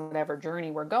her on whatever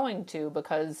journey we're going to,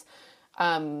 because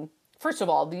first of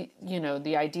all,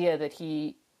 the idea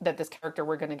that this character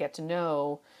we're going to get to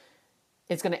know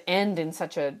is going to end in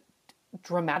such a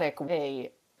dramatic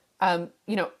way.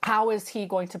 How is he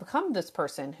going to become this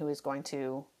person who is going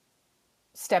to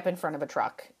step in front of a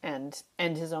truck and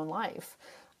end his own life?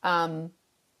 And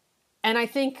I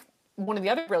think one of the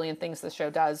other brilliant things this show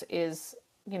does is,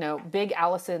 Big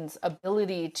Allison's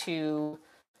ability to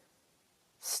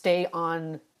stay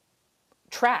on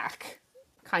track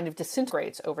kind of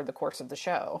disintegrates over the course of the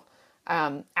show.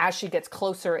 As she gets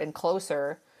closer and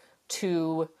closer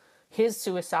to his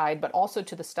suicide, but also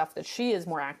to the stuff that she is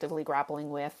more actively grappling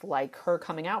with, like her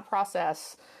coming out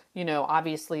process,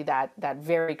 obviously that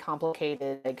very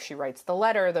complicated, like she writes the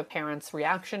letter, the parents'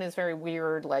 reaction is very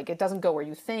weird, like it doesn't go where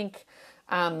you think.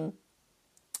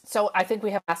 So I think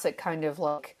we have a classic kind of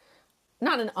like,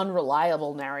 not an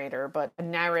unreliable narrator, but a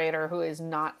narrator who is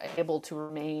not able to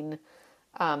remain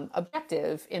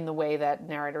objective in the way that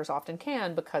narrators often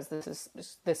can, because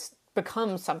this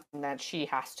becomes something that she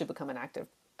has to become an active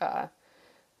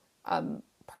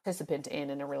participant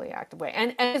in a really active way.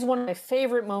 And is one of my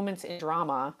favorite moments in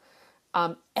drama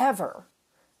ever,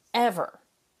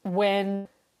 when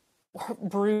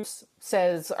Bruce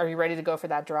says, "Are you ready to go for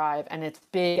that drive?" And it's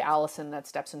Big Allison that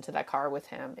steps into that car with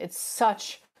him. It's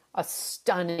such a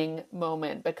stunning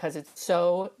moment because it's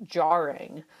so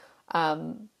jarring.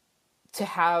 To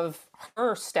have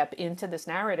her step into this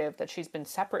narrative that she's been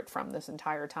separate from this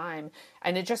entire time.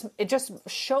 And it just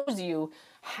shows you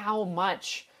how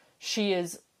much she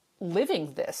is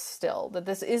living this still, that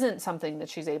this isn't something that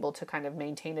she's able to kind of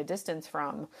maintain a distance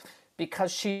from,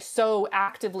 because she's so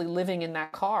actively living in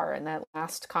that car. And that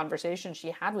last conversation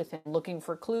she had with him, looking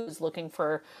for clues, looking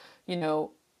for,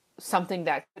 something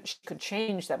that she could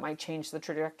change, that might change the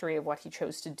trajectory of what he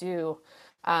chose to do.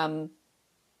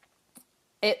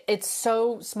 It's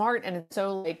so smart, and it's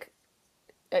so like,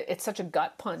 it's such a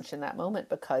gut punch in that moment,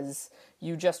 because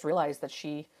you just realize that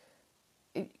she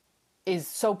is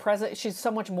so present. She's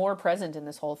so much more present in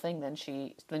this whole thing than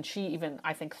she even,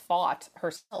 I think, thought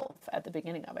herself at the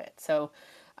beginning of it. So,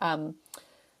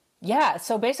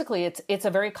 so basically it's a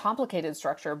very complicated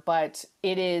structure, but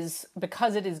it is,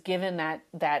 because it is given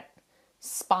that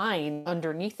spine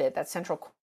underneath it, that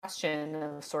central question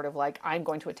of sort of like, I'm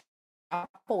going to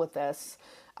grapple with this.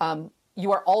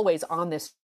 You are always on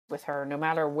this with her, no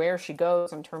matter where she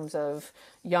goes in terms of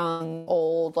young,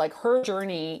 old, like her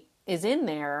journey is in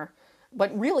there.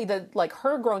 But really, the like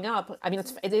her growing up, I mean,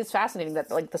 it is fascinating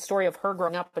that like the story of her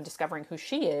growing up and discovering who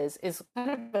she is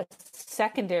kind of a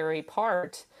secondary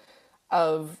part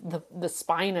of the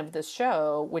spine of this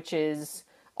show, which is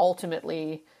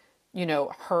ultimately, you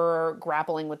know, her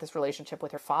grappling with this relationship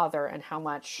with her father and how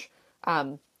much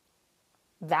how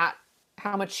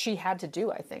much she had to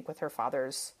do, I think, with her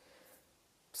father's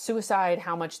suicide,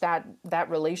 how much that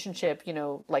relationship, you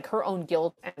know, like her own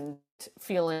guilt and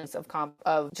feelings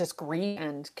of just grief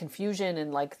and confusion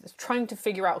and like trying to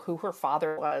figure out who her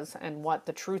father was and what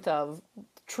the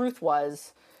truth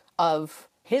was of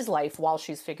his life while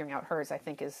she's figuring out hers, I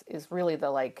think is really the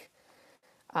like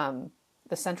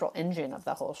the central engine of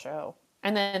the whole show.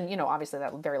 And then, you know, obviously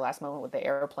that very last moment with the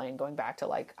airplane, going back to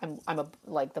like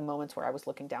like the moments where I was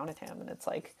looking down at him, and it's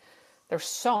like there's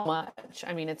so much.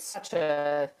 I mean, it's such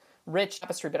a rich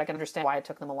tapestry, but I can understand why it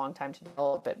took them a long time to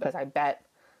develop it, because I bet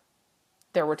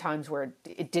there were times where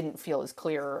it didn't feel as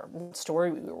clear what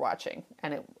story we were watching,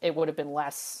 and it would have been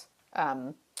less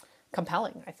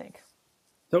compelling, I think.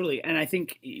 Totally. And I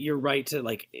think you're right to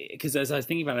like, because as I was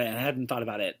thinking about it, and I hadn't thought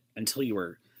about it until you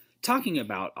were talking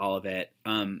about all of it.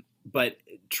 But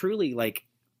truly, like,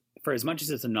 for as much as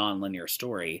it's a non-linear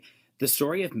story, the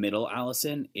story of Middle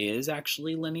Allison is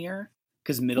actually linear,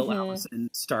 because Middle Allison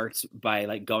starts by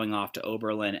like going off to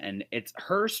Oberlin, and it's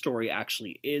her story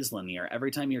actually is linear.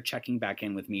 Every time you're checking back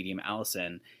in with Medium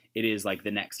Allison, it is like the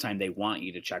next time they want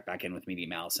you to check back in with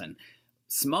Medium Allison.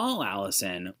 Small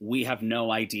Allison, we have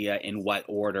no idea in what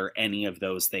order any of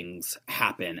those things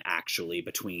happen actually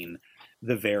between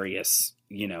the various,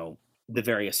 you know, the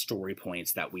various story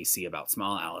points that we see about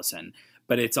Small Allison,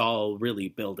 but it's all really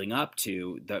building up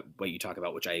to what you talk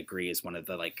about, which I agree is one of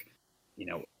the like, you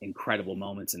know, incredible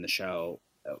moments in the show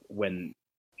when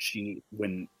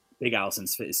Big Allison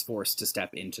is forced to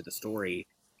step into the story,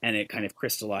 and it kind of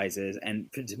crystallizes.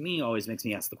 And to me, always makes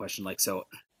me ask the question, like, so,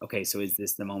 okay, so is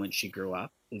this the moment she grew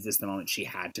up? Is this the moment she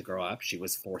had to grow up? She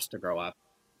was forced to grow up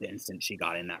the instant she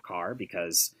got in that car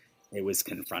because it was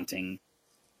confronting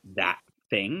that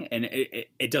thing. And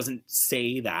it doesn't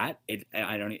say that,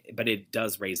 but it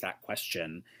does raise that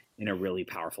question in a really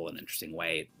powerful and interesting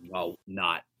way, while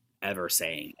not ever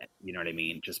saying it, you know what I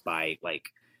mean? Just by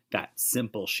like that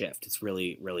simple shift. It's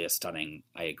really, really a stunning,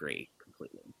 I agree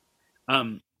completely.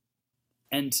 And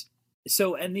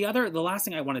the last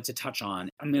thing I wanted to touch on,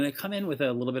 I'm going to come in with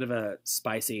a little bit of a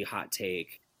spicy hot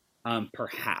take,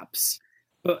 perhaps,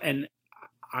 and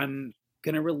I'm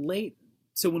going to relate.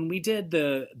 So when we did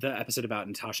the episode about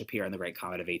Natasha Pierre and the Great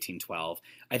Comet of 1812,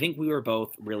 I think we were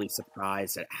both really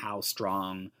surprised at how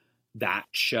strong that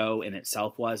show in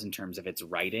itself was in terms of its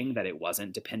writing, that it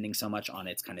wasn't depending so much on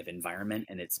its kind of environment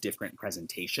and its different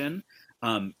presentation,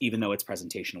 even though its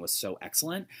presentation was so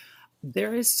excellent.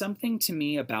 There is something to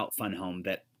me about Fun Home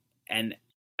that, and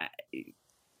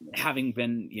having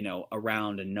been, you know,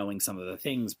 around and knowing some of the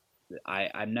things,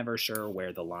 I'm never sure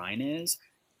where the line is.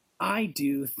 I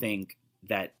do think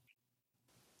that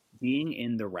being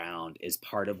in the round is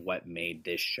part of what made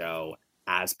this show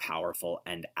as powerful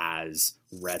and as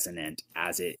resonant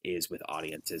as it is with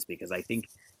audiences, because I think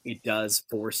it does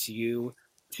force you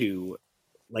to,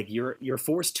 like, you're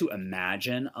forced to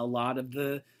imagine a lot of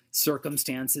the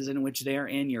circumstances in which they're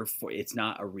in. It's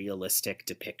not a realistic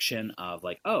depiction of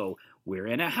like, oh, we're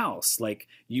in a house. Like,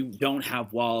 you don't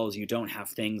have walls, you don't have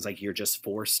things, like you're just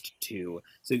forced to.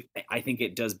 So I think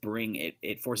it does bring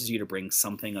it forces you to bring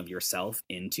something of yourself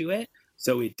into it.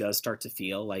 So it does start to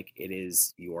feel like it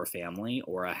is your family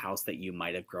or a house that you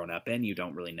might have grown up in. You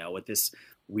don't really know what this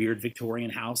weird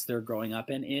Victorian house they're growing up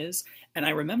in is. And I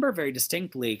remember very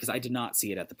distinctly, because I did not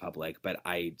see it at the public, but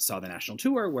I saw the national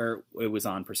tour where it was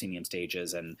on proscenium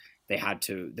stages, and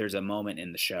there's a moment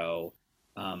in the show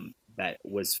that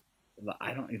was,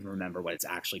 I don't even remember what it's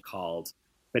actually called,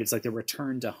 but it's like the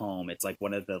return to home. It's like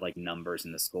one of the like numbers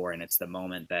in the score, and it's the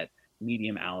moment that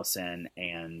Medium Allison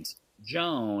and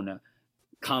Joan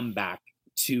come back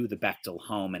to the Bechdel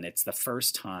home, and it's the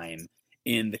first time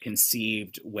in the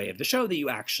conceived way of the show that you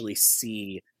actually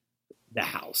see the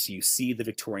house. You see the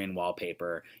Victorian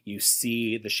wallpaper, you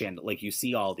see the chandelier, like you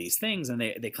see all these things, and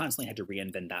they constantly had to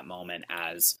reinvent that moment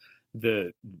as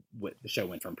the show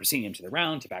went from proscenium to the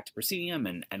round to back to proscenium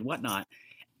and whatnot.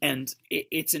 And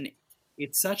it's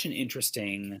such an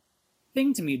interesting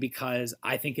thing to me, because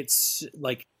I think it's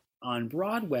like on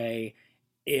Broadway,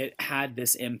 it had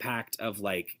this impact of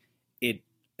like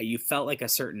you felt like a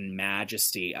certain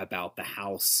majesty about the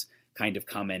house kind of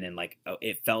come in, and like,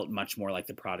 it felt much more like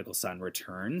The Prodigal Son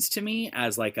Returns to me,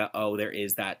 as like there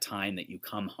is that time that you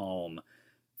come home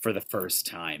for the first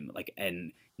time, like,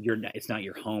 and it's not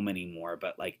your home anymore,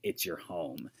 but like it's your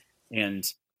home. And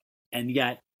And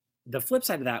yet the flip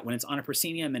side of that, when it's on a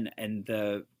proscenium and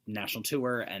the national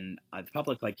tour and the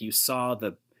public, like you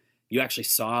actually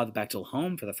saw the Bechdel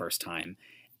home for the first time,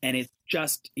 and it's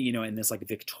just, in this like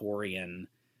Victorian,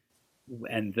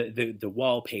 and the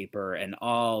wallpaper and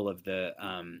all of the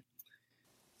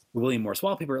William Morris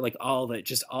wallpaper, like all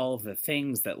of the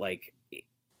things that like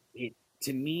it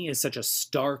to me is such a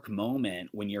stark moment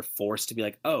when you're forced to be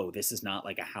like, oh, this is not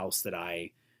like a house that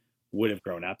I would have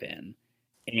grown up in.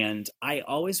 And I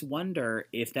always wonder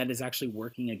if that is actually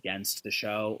working against the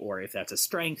show, or if that's a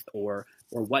strength, or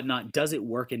whatnot. Does it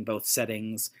work in both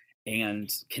settings,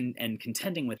 and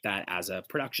contending with that as a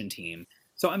production team?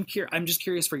 So I'm just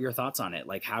curious for your thoughts on it.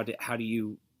 Like, how do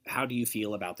you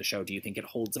feel about the show? Do you think it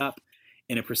holds up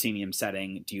in a proscenium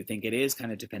setting? Do you think it is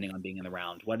kind of depending on being in the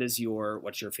round? What's your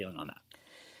feeling on that?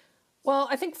 Well,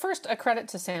 I think first a credit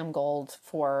to Sam Gold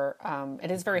for, it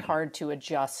is very hard to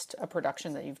adjust a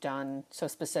production that you've done so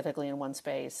specifically in one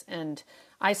space. And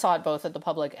I saw it both at the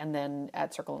Public and then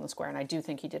at Circle in the Square, and I do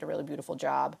think he did a really beautiful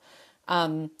job.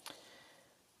 I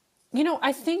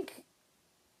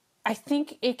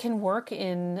think it can work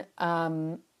in,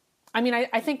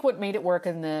 I think what made it work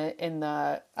in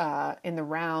the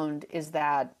round is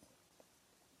that,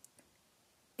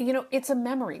 it's a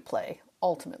memory play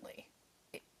ultimately.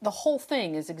 The whole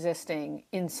thing is existing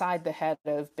inside the head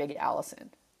of Big Allison,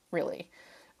 really.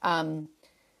 And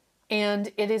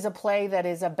it is a play that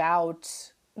is about,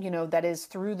 that is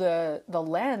through the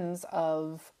lens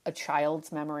of a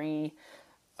child's memory,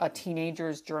 a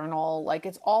teenager's journal. Like,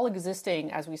 it's all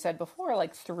existing, as we said before,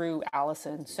 like through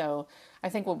Allison. So I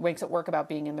think what makes it work about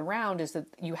being in the round is that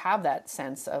you have that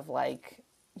sense of like,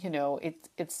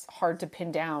 it's hard to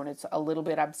pin down. It's a little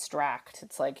bit abstract.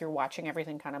 It's like you're watching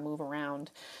everything kind of move around.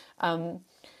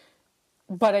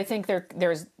 But I think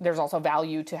there's also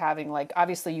value to having, like,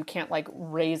 obviously you can't like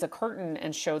raise a curtain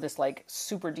and show this like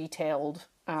super detailed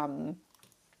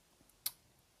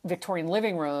Victorian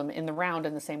living room in the round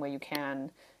in the same way you can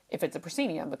if it's a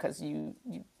proscenium, because you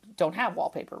don't have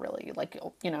wallpaper really, like,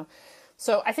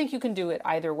 so I think you can do it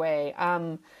either way.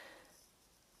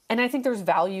 And I think there's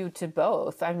value to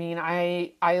both. I mean,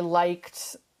 I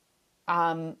liked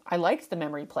the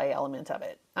memory play element of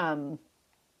it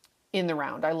in the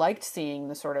round. I liked seeing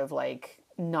the sort of like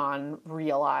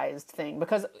non-realized thing,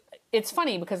 because it's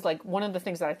funny, because like one of the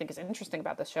things that I think is interesting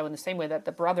about this show, in the same way that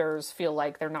the brothers feel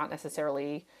like they're not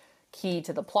necessarily key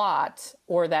to the plot,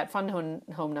 or that Fun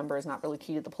Home number is not really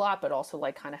key to the plot, but also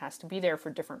like kind of has to be there for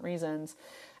different reasons.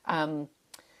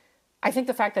 I think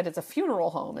the fact that it's a funeral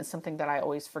home is something that I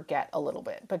always forget a little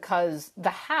bit, because the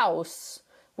house,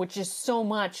 which is so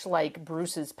much like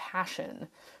Bruce's passion,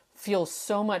 feels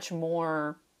so much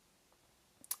more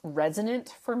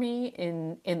resonant for me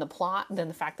in the plot than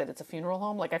the fact that it's a funeral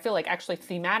home. Like, I feel like actually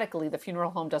thematically the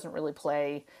funeral home doesn't really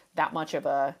play that much of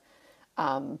a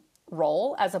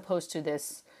role, as opposed to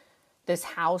this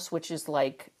house, which is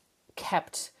like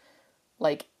kept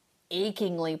like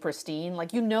achingly pristine.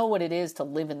 Like, what it is to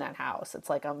live in that house. It's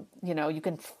like, you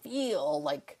can feel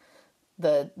like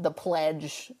the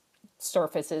pledge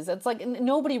surfaces. It's like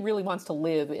nobody really wants to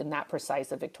live in that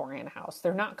precise a Victorian house.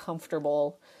 They're not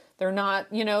comfortable. They're not,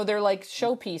 they're like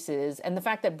showpieces. And the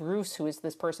fact that Bruce, who is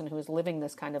this person who is living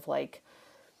this kind of like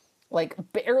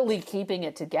barely keeping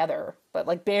it together, but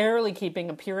like barely keeping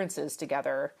appearances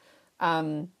together,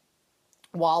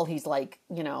 while he's like,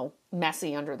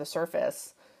 messy under the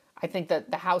surface. I think that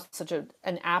the house is such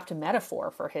an apt metaphor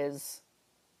for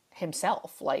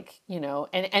himself, like,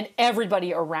 and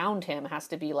everybody around him has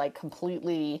to be like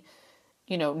completely,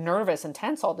 nervous and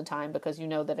tense all the time, because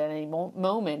that at any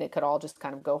moment it could all just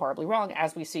kind of go horribly wrong,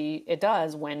 as we see it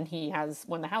does when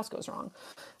the house goes wrong.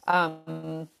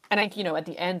 And I think, at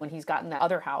the end, when he's gotten that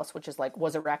other house, which is like,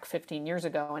 was a wreck 15 years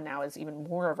ago and now is even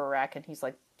more of a wreck, and he's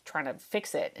like trying to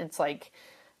fix it. It's like,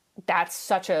 that's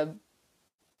such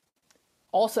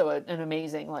also an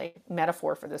amazing like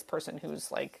metaphor for this person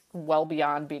who's like well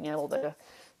beyond being able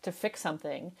to fix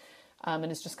something, and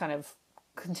is just kind of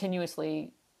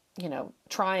continuously,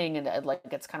 trying, and like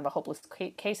it's kind of a hopeless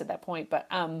case at that point. But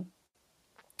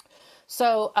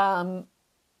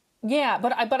yeah,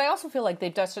 but I also feel like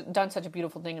they've done such a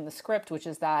beautiful thing in the script, which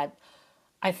is that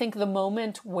I think the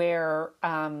moment where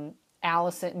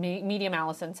Medium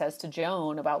Allison says to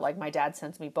Joan about like, my dad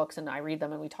sends me books and I read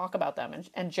them and we talk about them,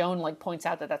 and Joan like points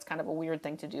out that that's kind of a weird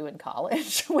thing to do in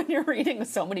college when you're reading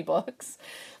so many books.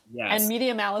 Yes. And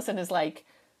Medium Allison is like,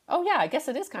 oh yeah, I guess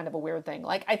it is kind of a weird thing.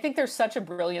 Like, I think there's such a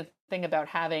brilliant thing about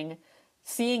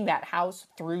seeing that house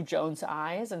through Joan's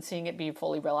eyes and seeing it be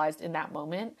fully realized in that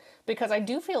moment, because I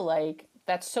do feel like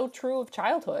that's so true of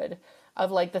childhood. of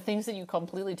like the things that you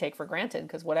completely take for granted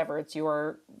because whatever, it's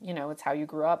your, it's how you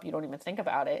grew up, you don't even think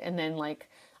about it. And then like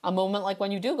a moment like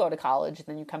when you do go to college,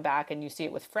 then you come back and you see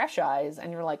it with fresh eyes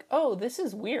and you're like, oh, this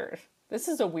is weird. This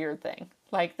is a weird thing.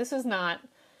 Like this is not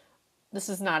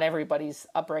everybody's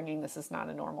upbringing. This is not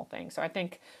a normal thing. So I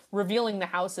think revealing the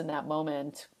house in that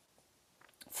moment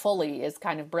fully is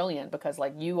kind of brilliant because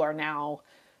like you are now,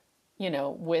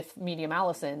 with Medium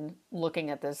Allison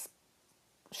looking at this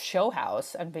show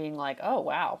house and being like, oh,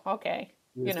 wow. Okay.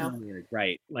 Weird,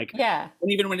 right. Like, yeah.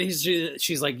 And even when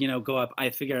she's like, go up,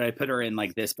 I figured I put her in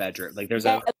like this bedroom. Like there's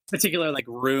a particular like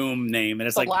room name and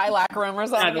it's the like lilac room or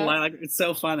something. Yeah, the lilac. It's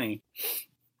so funny.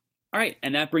 All right.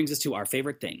 And that brings us to our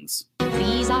favorite things.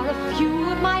 These are a few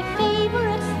of my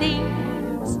favorite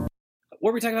things.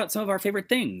 Where we talk about some of our favorite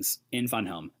things in Fun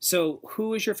Home. So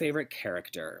who is your favorite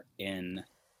character in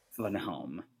Fun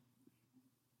Home?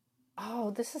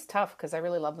 Oh, this is tough because I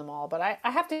really love them all, but I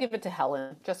have to give it to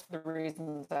Helen just for the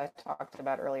reasons I talked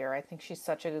about earlier. I think she's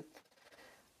such an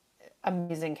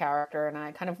amazing character, and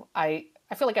I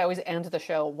feel like I always end the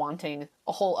show wanting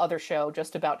a whole other show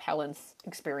just about Helen's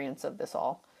experience of this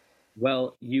all.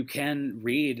 Well, you can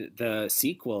read the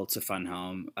sequel to Fun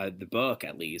Home, the book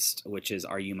at least, which is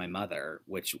Are You My Mother,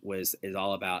 which is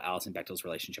all about Alison Bechdel's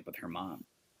relationship with her mom.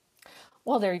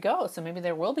 Well, there you go. So maybe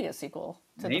there will be a sequel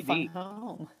to the Fun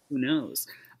Home. Who knows?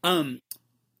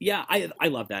 Yeah, I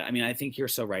love that. I mean, I think you're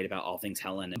so right about all things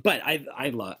Helen, but I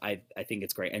think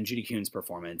it's great. And Judy Kuhn's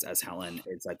performance as Helen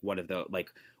is like one of the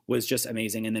was just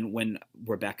amazing. And then when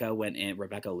Rebecca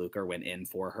Luker went in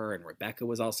for her, and Rebecca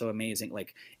was also amazing.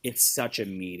 Like it's such a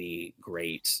meaty,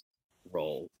 great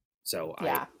role. So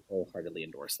yeah. I wholeheartedly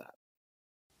endorse that.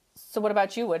 So what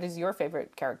about you? What is your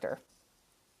favorite character?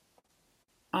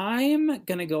 I'm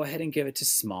gonna go ahead and give it to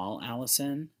Small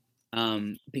Allison,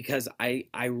 because I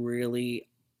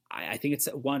think it's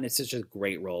such a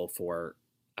great role for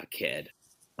a kid,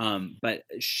 but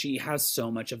she has so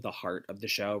much of the heart of the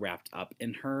show wrapped up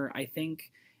in her, I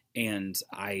think, and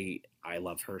I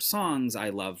love her songs.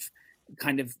 I love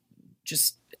kind of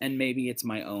just, and maybe it's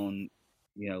my own,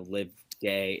 lived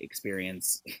gay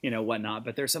experience, whatnot,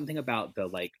 but there's something about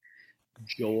the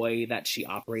joy that she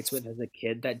operates with as a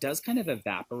kid that does kind of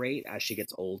evaporate as she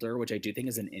gets older, which I do think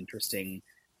is an interesting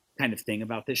kind of thing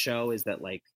about this show, is that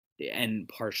and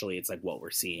partially it's what we're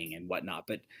seeing and whatnot,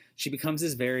 but she becomes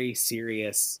this very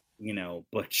serious,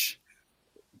 butch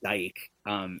dyke.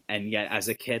 And yet as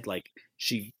a kid,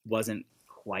 she wasn't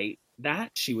quite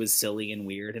that. She was silly and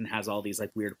weird and has all these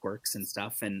weird quirks and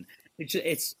stuff. And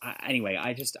anyway,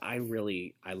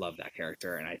 I love that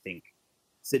character. And I think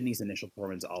Sydney's initial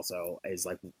performance also is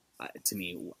to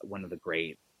me, one of the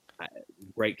great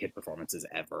kid performances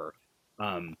ever.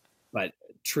 But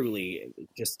truly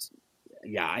just,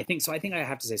 yeah, I think so. I think I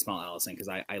have to say Small Allison because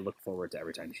I look forward to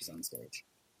every time she's on stage.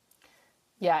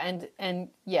 Yeah, and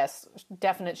yes,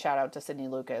 definite shout out to Sydney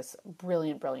Lucas.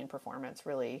 Brilliant performance.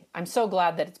 Really, I'm so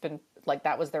glad that it's been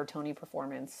that was their Tony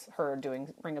performance, her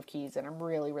doing Ring of Keys, and I'm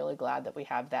really, really glad that we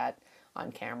have that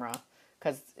on camera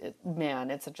because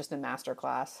it's just a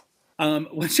masterclass.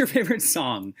 What's your favorite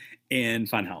song in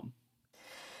Fun Home?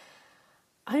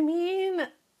 I mean,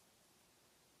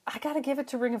 I gotta give it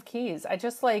to Ring of Keys. I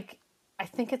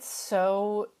think it's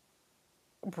so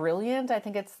brilliant. I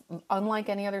think it's unlike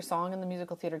any other song in the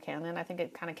musical theater canon. I think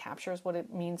it kind of captures what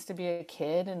it means to be a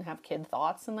kid and have kid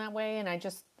thoughts in that way. And I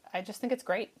just think it's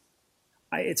great.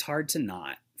 It's hard to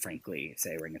not, frankly,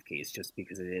 say Ring of Keys just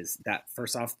because it is that.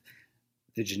 First off,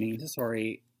 the Janine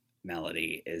Tesori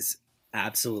melody is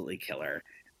absolutely killer.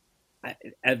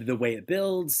 The way it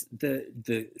builds, the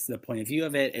point of view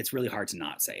of it, it's really hard to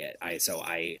not say it.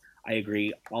 I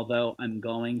agree, although I'm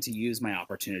going to use my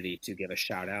opportunity to give a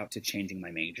shout out to Changing My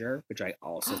Major, which I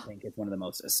also think is one of the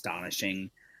most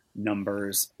astonishing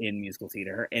numbers in musical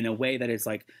theater in a way that is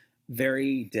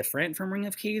very different from Ring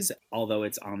of Keys, although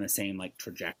it's on the same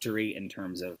trajectory in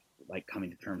terms of coming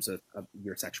to terms of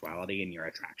your sexuality and your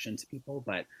attraction to people.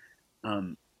 But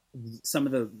some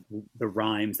of the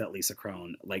rhymes that Lisa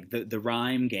Kron, the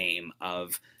rhyme game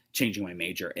of Changing My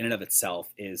Major in and of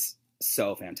itself is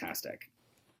so fantastic.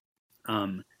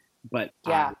 But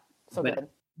yeah, so good.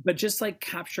 But just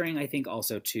capturing, I think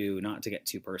also too, not to get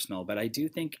too personal, but I do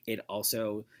think it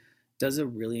also does a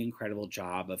really incredible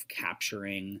job of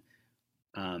capturing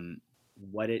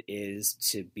what it is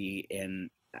to be in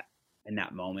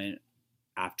that moment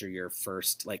after your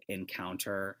first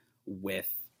encounter with,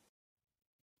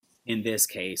 in this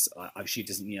case, she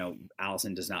doesn't,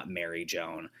 Allison does not marry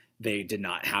Joan. They did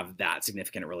not have that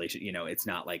significant relation. It's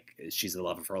not like she's the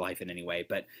love of her life in any way,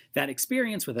 but that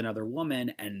experience with another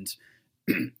woman and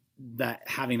that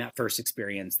having that first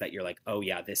experience that you're like, oh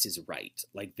yeah, this is right.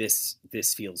 Like this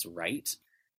feels right.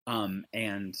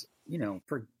 And you know,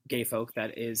 for gay folk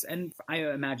that is, and I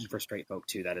imagine for straight folk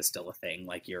too, that is still a thing,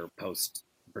 like your post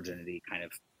virginity kind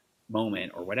of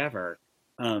moment or whatever.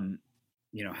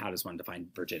 You know, how does one define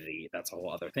virginity? That's a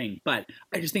whole other thing. But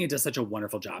I just think it does such a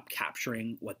wonderful job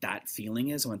capturing what that feeling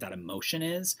is and what that emotion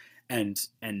is, and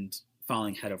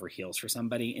falling head over heels for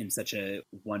somebody in such a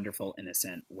wonderful,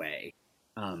 innocent way.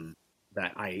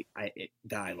 That I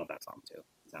love that song too.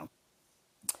 So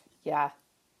yeah.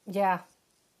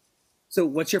 So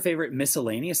what's your favorite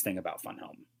miscellaneous thing about Fun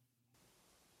Home?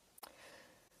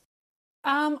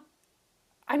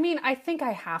 I mean, I think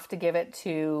I have to give it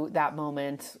to that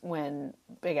moment when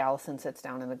Big Allison sits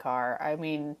down in the car. I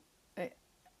mean,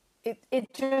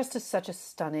 it just is such a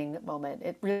stunning moment.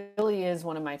 It really is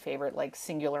one of my favorite, like,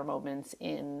 singular moments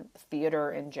in theater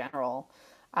in general.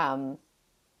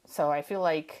 So I feel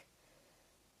like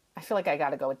I got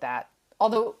to go with that.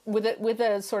 Although with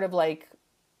a sort of like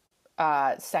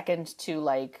second to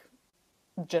like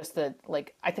just the,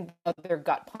 like, I think their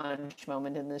gut punch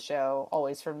moment in the show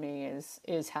always for me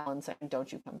is Helen saying,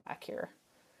 "Don't you come back here,"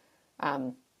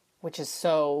 which is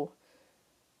so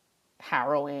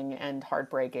harrowing and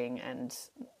heartbreaking and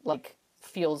like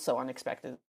feels so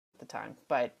unexpected at the time.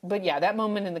 But yeah, that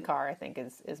moment in the car I think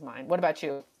is mine. What about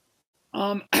you?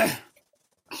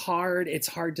 It's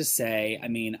hard to say. I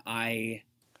mean,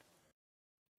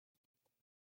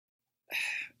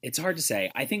 it's hard to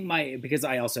say. I think because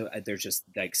I also, there's just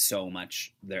like so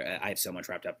much there. I have so much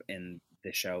wrapped up in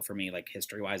the show for me, like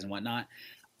history wise and whatnot.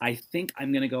 I think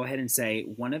I'm going to go ahead and say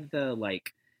one of the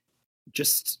like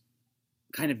just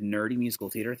kind of nerdy musical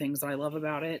theater things that I love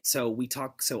about it. So we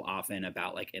talk so often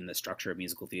about like in the structure of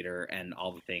musical theater and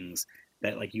all the things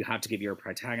that like you have to give your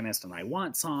protagonist an I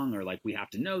want song, or like we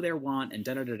have to know their want and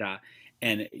da da da da.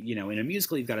 And you know, in a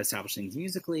musical, you've got to establish things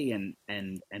musically and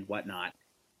whatnot.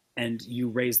 And you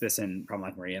raised this in Prom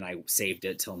Like Maria, and I saved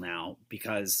it till now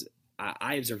because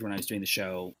I observed when I was doing the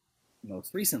show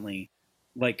most recently,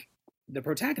 like the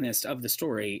protagonist of the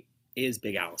story is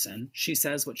Big Allison. She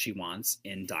says what she wants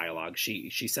in dialogue. She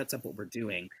sets up what we're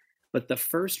doing. But the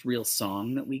first real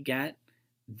song that we get,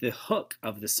 the hook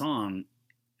of the song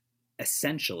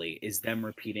essentially is them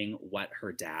repeating what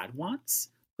her dad wants,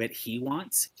 what he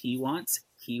wants.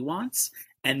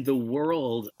 And the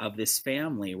world of this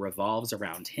family revolves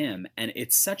around him. And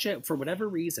it's such a, for whatever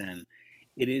reason,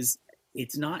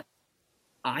 it's not,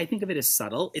 I think of it as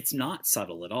subtle. It's not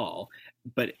subtle at all,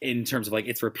 but in terms of like,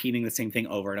 it's repeating the same thing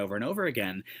over and over and over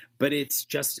again, but it's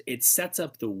just, it sets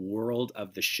up the world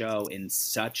of the show in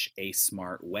such a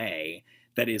smart way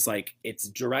that is like, it's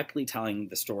directly telling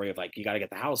the story of like, you got to get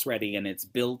the house ready, and it's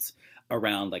built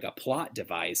around like a plot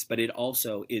device, but it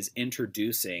also is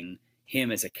introducing him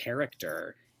as a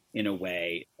character in a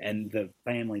way, and the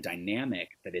family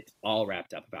dynamic that it's all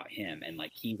wrapped up about him, and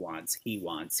like he wants, he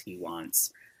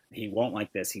won't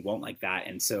like this, he won't like that.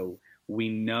 And so we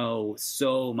know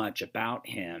so much about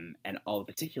him and all the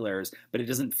particulars, but it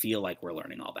doesn't feel like we're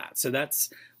learning all that. So that's,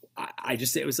 I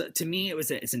just, it was, to me,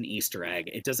 it's an Easter egg.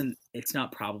 It's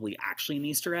not probably actually an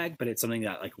Easter egg, but it's something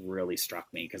that like really struck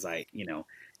me because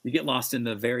you get lost in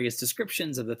the various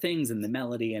descriptions of the things and the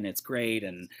melody, and it's great,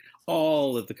 and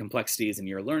all of the complexities, and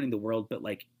you're learning the world, but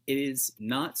like it is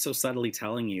not so subtly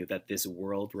telling you that this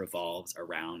world revolves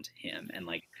around him. And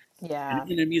like, yeah,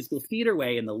 in a musical theater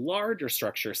way, in the larger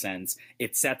structure sense,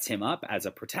 it sets him up as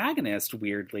a protagonist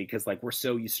weirdly, because like we're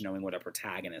so used to knowing what a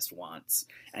protagonist wants,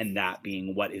 and that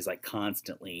being what is like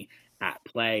constantly at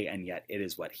play, and yet it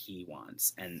is what he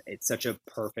wants. And it's such a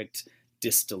perfect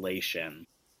distillation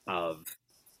of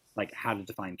like how to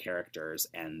define characters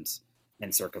and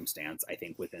circumstance, I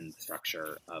think, within the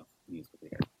structure of musical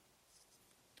theater.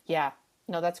 Yeah,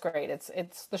 no, that's great. It's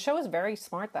the show is very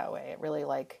smart that way. It really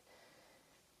like,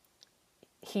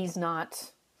 he is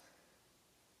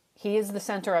the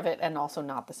center of it and also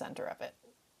not the center of it.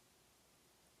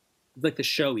 Like the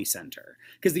showy center.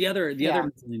 Because the other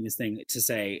miscellaneous thing to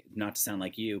say, not to sound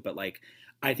like you, but like,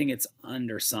 I think it's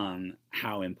undersung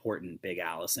how important Big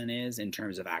Allison is in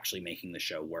terms of actually making the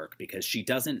show work, because she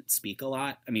doesn't speak a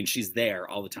lot. I mean, she's there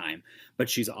all the time, but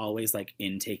she's always like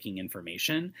intaking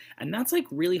information. And that's like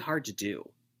really hard to do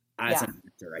as an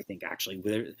actor, I think, actually.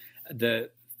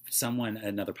 Another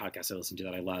podcast I listen to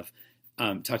that I love,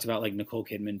 talked about like Nicole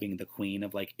Kidman being the queen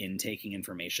of like intaking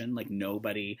information. Like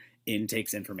nobody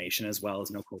intakes information as well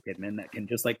as Nicole Kidman, that can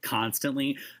just like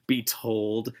constantly be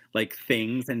told like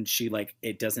things, and she like,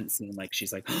 it doesn't seem like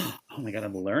she's like, oh my god,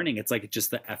 I'm learning. It's like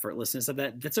just the effortlessness of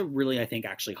that. That's a really, I think,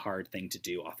 actually hard thing to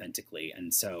do authentically.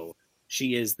 And so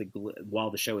she is the glue.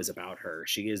 While the show is about her,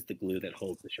 she is the glue that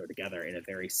holds the show together in a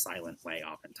very silent way,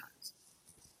 oftentimes.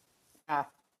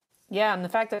 Yeah, and the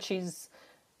fact that she's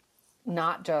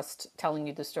not just telling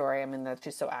you the story, I mean, that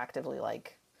she's so actively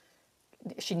like,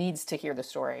 she needs to hear the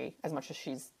story as much as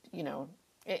she's, you know,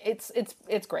 it's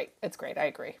great. It's great. I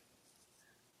agree.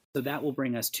 So that will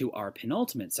bring us to our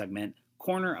penultimate segment,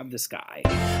 Corner of the Sky.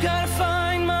 Gotta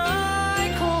find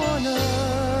my corner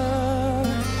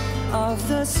of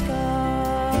the sky.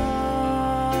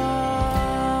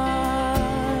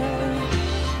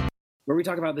 Where we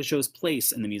talk about the show's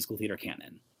place in the musical theater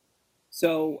canon.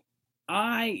 So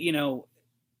I've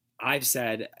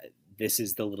said this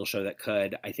is the little show that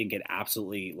could. I think it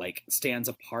absolutely like stands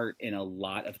apart in a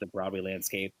lot of the Broadway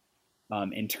landscape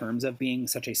in terms of being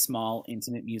such a small,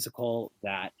 intimate musical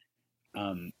that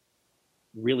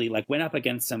really like went up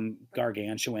against some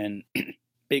gargantuan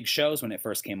big shows when it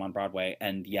first came on Broadway,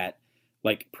 and yet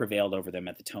like prevailed over them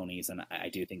at the Tonys. And I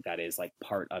do think that is like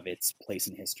part of its place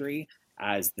in history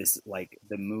as this like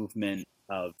the movement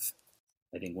of,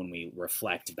 I think when we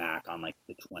reflect back on like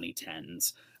the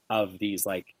 2010s of these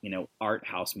like, you know, art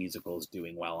house musicals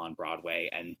doing well on Broadway,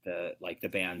 and the like the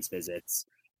band's visits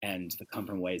and the Come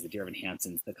From Ways, the Dear Evan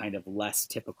Hansen's, the kind of less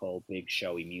typical big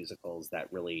showy musicals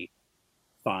that really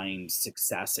find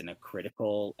success in a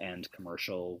critical and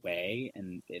commercial way,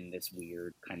 and in this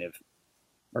weird kind of,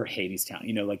 or Hadestown,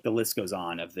 you know, like the list goes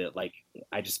on of the, like,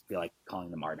 I just feel like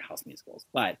calling them art house musicals,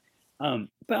 but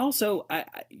also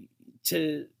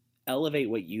to elevate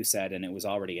what you said, and it was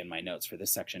already in my notes for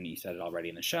this section, you said it already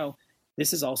in the show,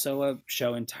 this is also a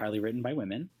show entirely written by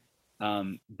women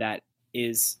that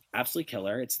is absolutely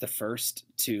killer. It's the first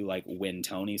to like win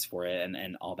Tonys for it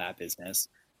and all that business.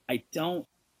 I don't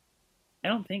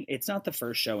think it's not the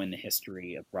first show in the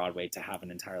history of Broadway to have an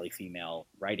entirely female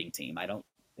writing team. I don't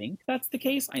think that's the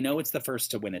case. I know it's the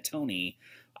first to win a Tony.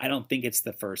 I don't think it's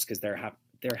the first because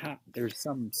there's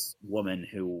some woman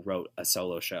who wrote a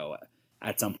solo show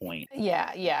at some point.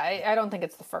 Yeah. I don't think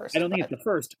it's the first. I don't think it's the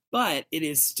first, but it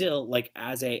is still like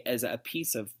as a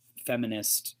piece of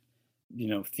feminist, you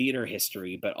know, theater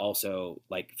history, but also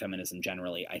like feminism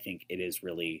generally. I think it is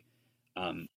really,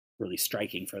 really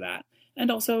striking for that. And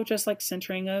also just like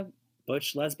centering a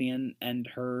butch lesbian and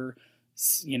her,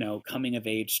 you know, coming of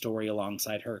age story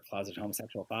alongside her closet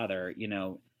homosexual father, you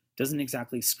know, doesn't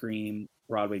exactly scream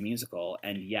Broadway musical.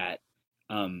 And yet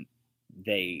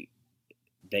they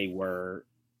were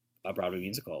a Broadway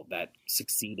musical that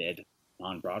succeeded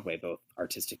on Broadway, both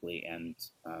artistically and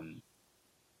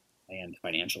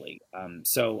financially.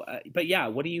 But yeah,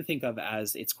 what do you think of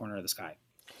as its Corner of the Sky?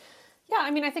 Yeah,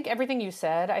 I mean, I think everything you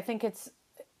said, I think it's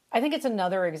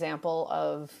another example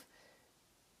of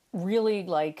really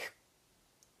like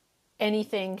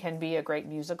anything can be a great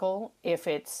musical if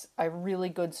it's a really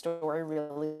good story,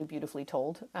 really beautifully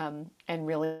told, and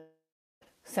really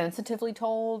sensitively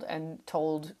told, and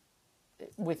told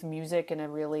with music in a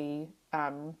really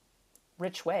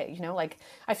rich way. You know, like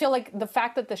I feel like the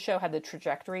fact that the show had the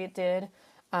trajectory it did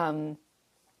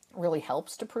really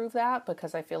helps to prove that,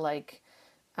 because I feel like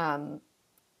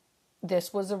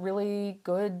this was a really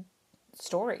good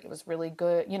story. It was really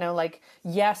good, you know, like,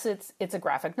 yes, it's a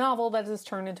graphic novel that is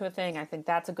turned into a thing. I think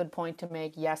that's a good point to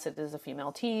make. Yes, it is a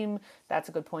female team. That's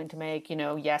a good point to make. You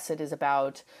know, yes, it is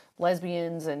about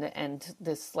lesbians and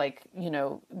this, like, you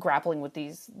know, grappling with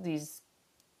these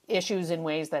issues in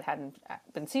ways that hadn't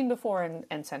been seen before,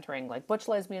 and centering like butch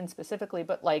lesbians specifically.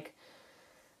 But like,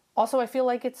 also I feel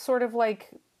like it's sort of like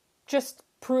just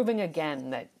proving again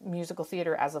that musical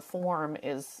theater as a form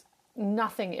is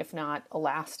nothing if not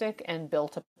elastic and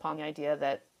built upon the idea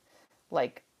that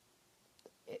like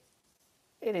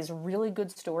it is really good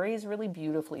stories, really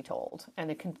beautifully told, and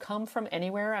it can come from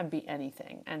anywhere and be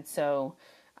anything. And so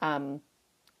and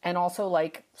also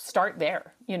like start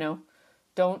there, you know,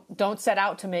 don't set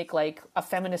out to make like a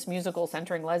feminist musical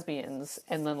centering lesbians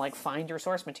and then like find your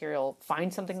source material,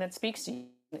 find something that speaks to you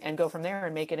and go from there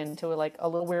and make it into like a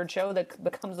little weird show that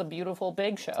becomes a beautiful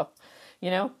big show,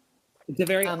 you know? It's a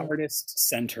very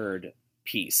artist-centered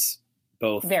piece,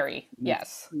 both very,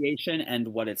 yes, creation and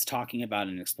what it's talking about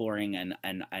and exploring,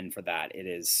 and for that, it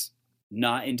is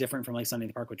not indifferent from like Sunday in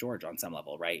the Park with George on some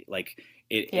level, right? Like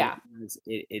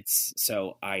it's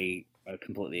so I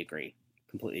completely agree.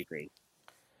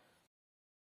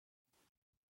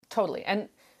 Totally, and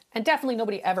definitely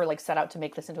nobody ever like set out to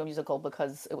make this into a musical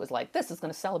because it was like, this is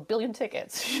going to sell 1 billion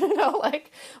tickets, you know,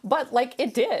 like, but like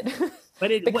it did,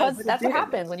 because that's what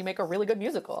happens when you make a really good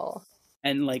musical.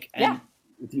 And like, and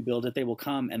if you build it, they will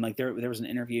come. And like, there was an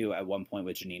interview at one point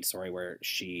with Janine Story where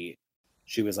she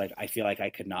was like, I feel like I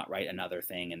could not write another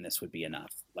thing and this would be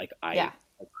enough. Like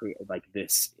like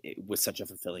this, it was such a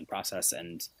fulfilling process,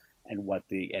 and what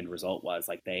the end result was.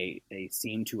 Like they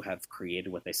seem to have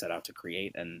created what they set out to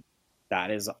create, and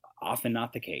that is often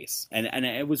not the case. And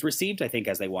it was received, I think,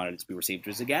 as they wanted it to be received,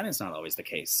 which again is not always the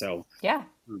case. So yeah.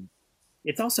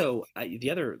 It's also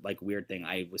the other like weird thing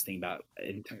I was thinking about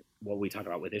in what we talk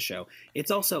about with this show.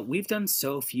 It's also, we've done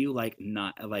so few like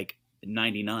not like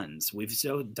 90 nuns. We've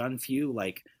done few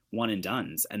like one and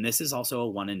dones, and this is also a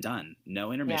one and done,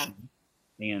 no intermission,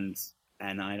 and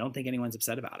I don't think anyone's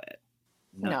upset about it.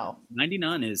 No. 90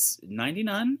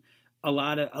 nun. A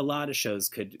lot of shows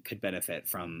could benefit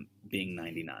from being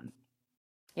 90 nun.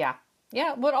 Yeah.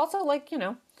 But also, like,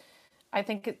 I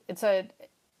think it's a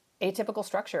atypical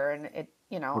structure, and it,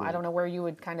 I don't know where you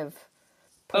would kind of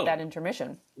put that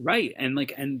intermission. Right. And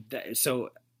like, so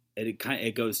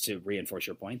it goes to reinforce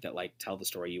your point that like, tell the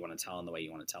story you want to tell in the way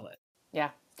you want to tell it.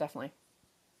 Yeah, definitely.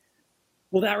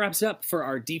 Well, that wraps it up for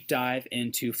our deep dive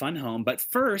into Fun Home. But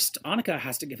first, Annika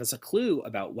has to give us a clue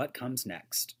about what comes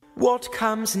next. What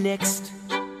comes next?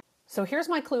 So here's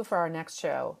my clue for our next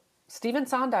show. Stephen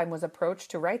Sondheim was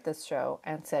approached to write this show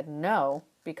and said no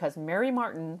because Mary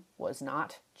Martin was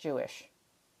not Jewish.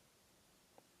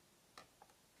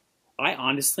 I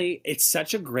honestly, it's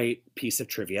such a great piece of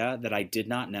trivia that I did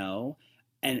not know.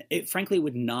 And it frankly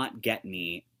would not get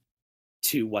me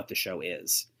to what the show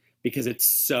is because it's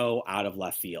so out of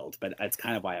left field. But that's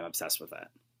kind of why I'm obsessed with it.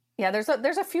 Yeah,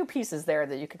 there's a few pieces there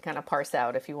that you can kind of parse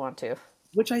out if you want to.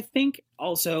 Which I think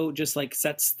also just like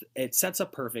sets a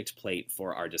perfect plate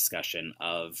for our discussion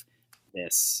of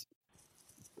this,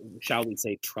 shall we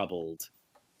say, troubled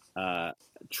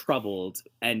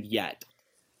and yet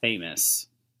famous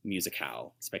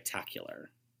musicale spectacular.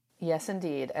 Yes,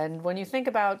 indeed. And when you think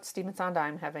about Stephen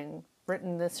Sondheim having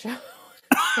written this show,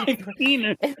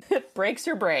 it breaks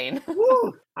your brain.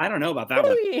 Woo, I don't know about that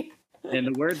one. In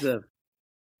the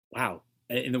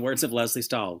words of Leslie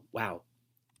Stahl, wow.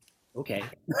 Okay.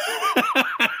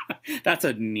 That's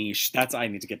a niche. I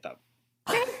need to get them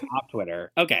off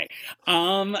Twitter. Okay.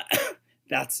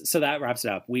 That wraps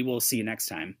it up. We will see you next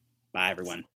time. Bye,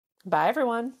 everyone. Bye,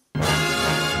 everyone.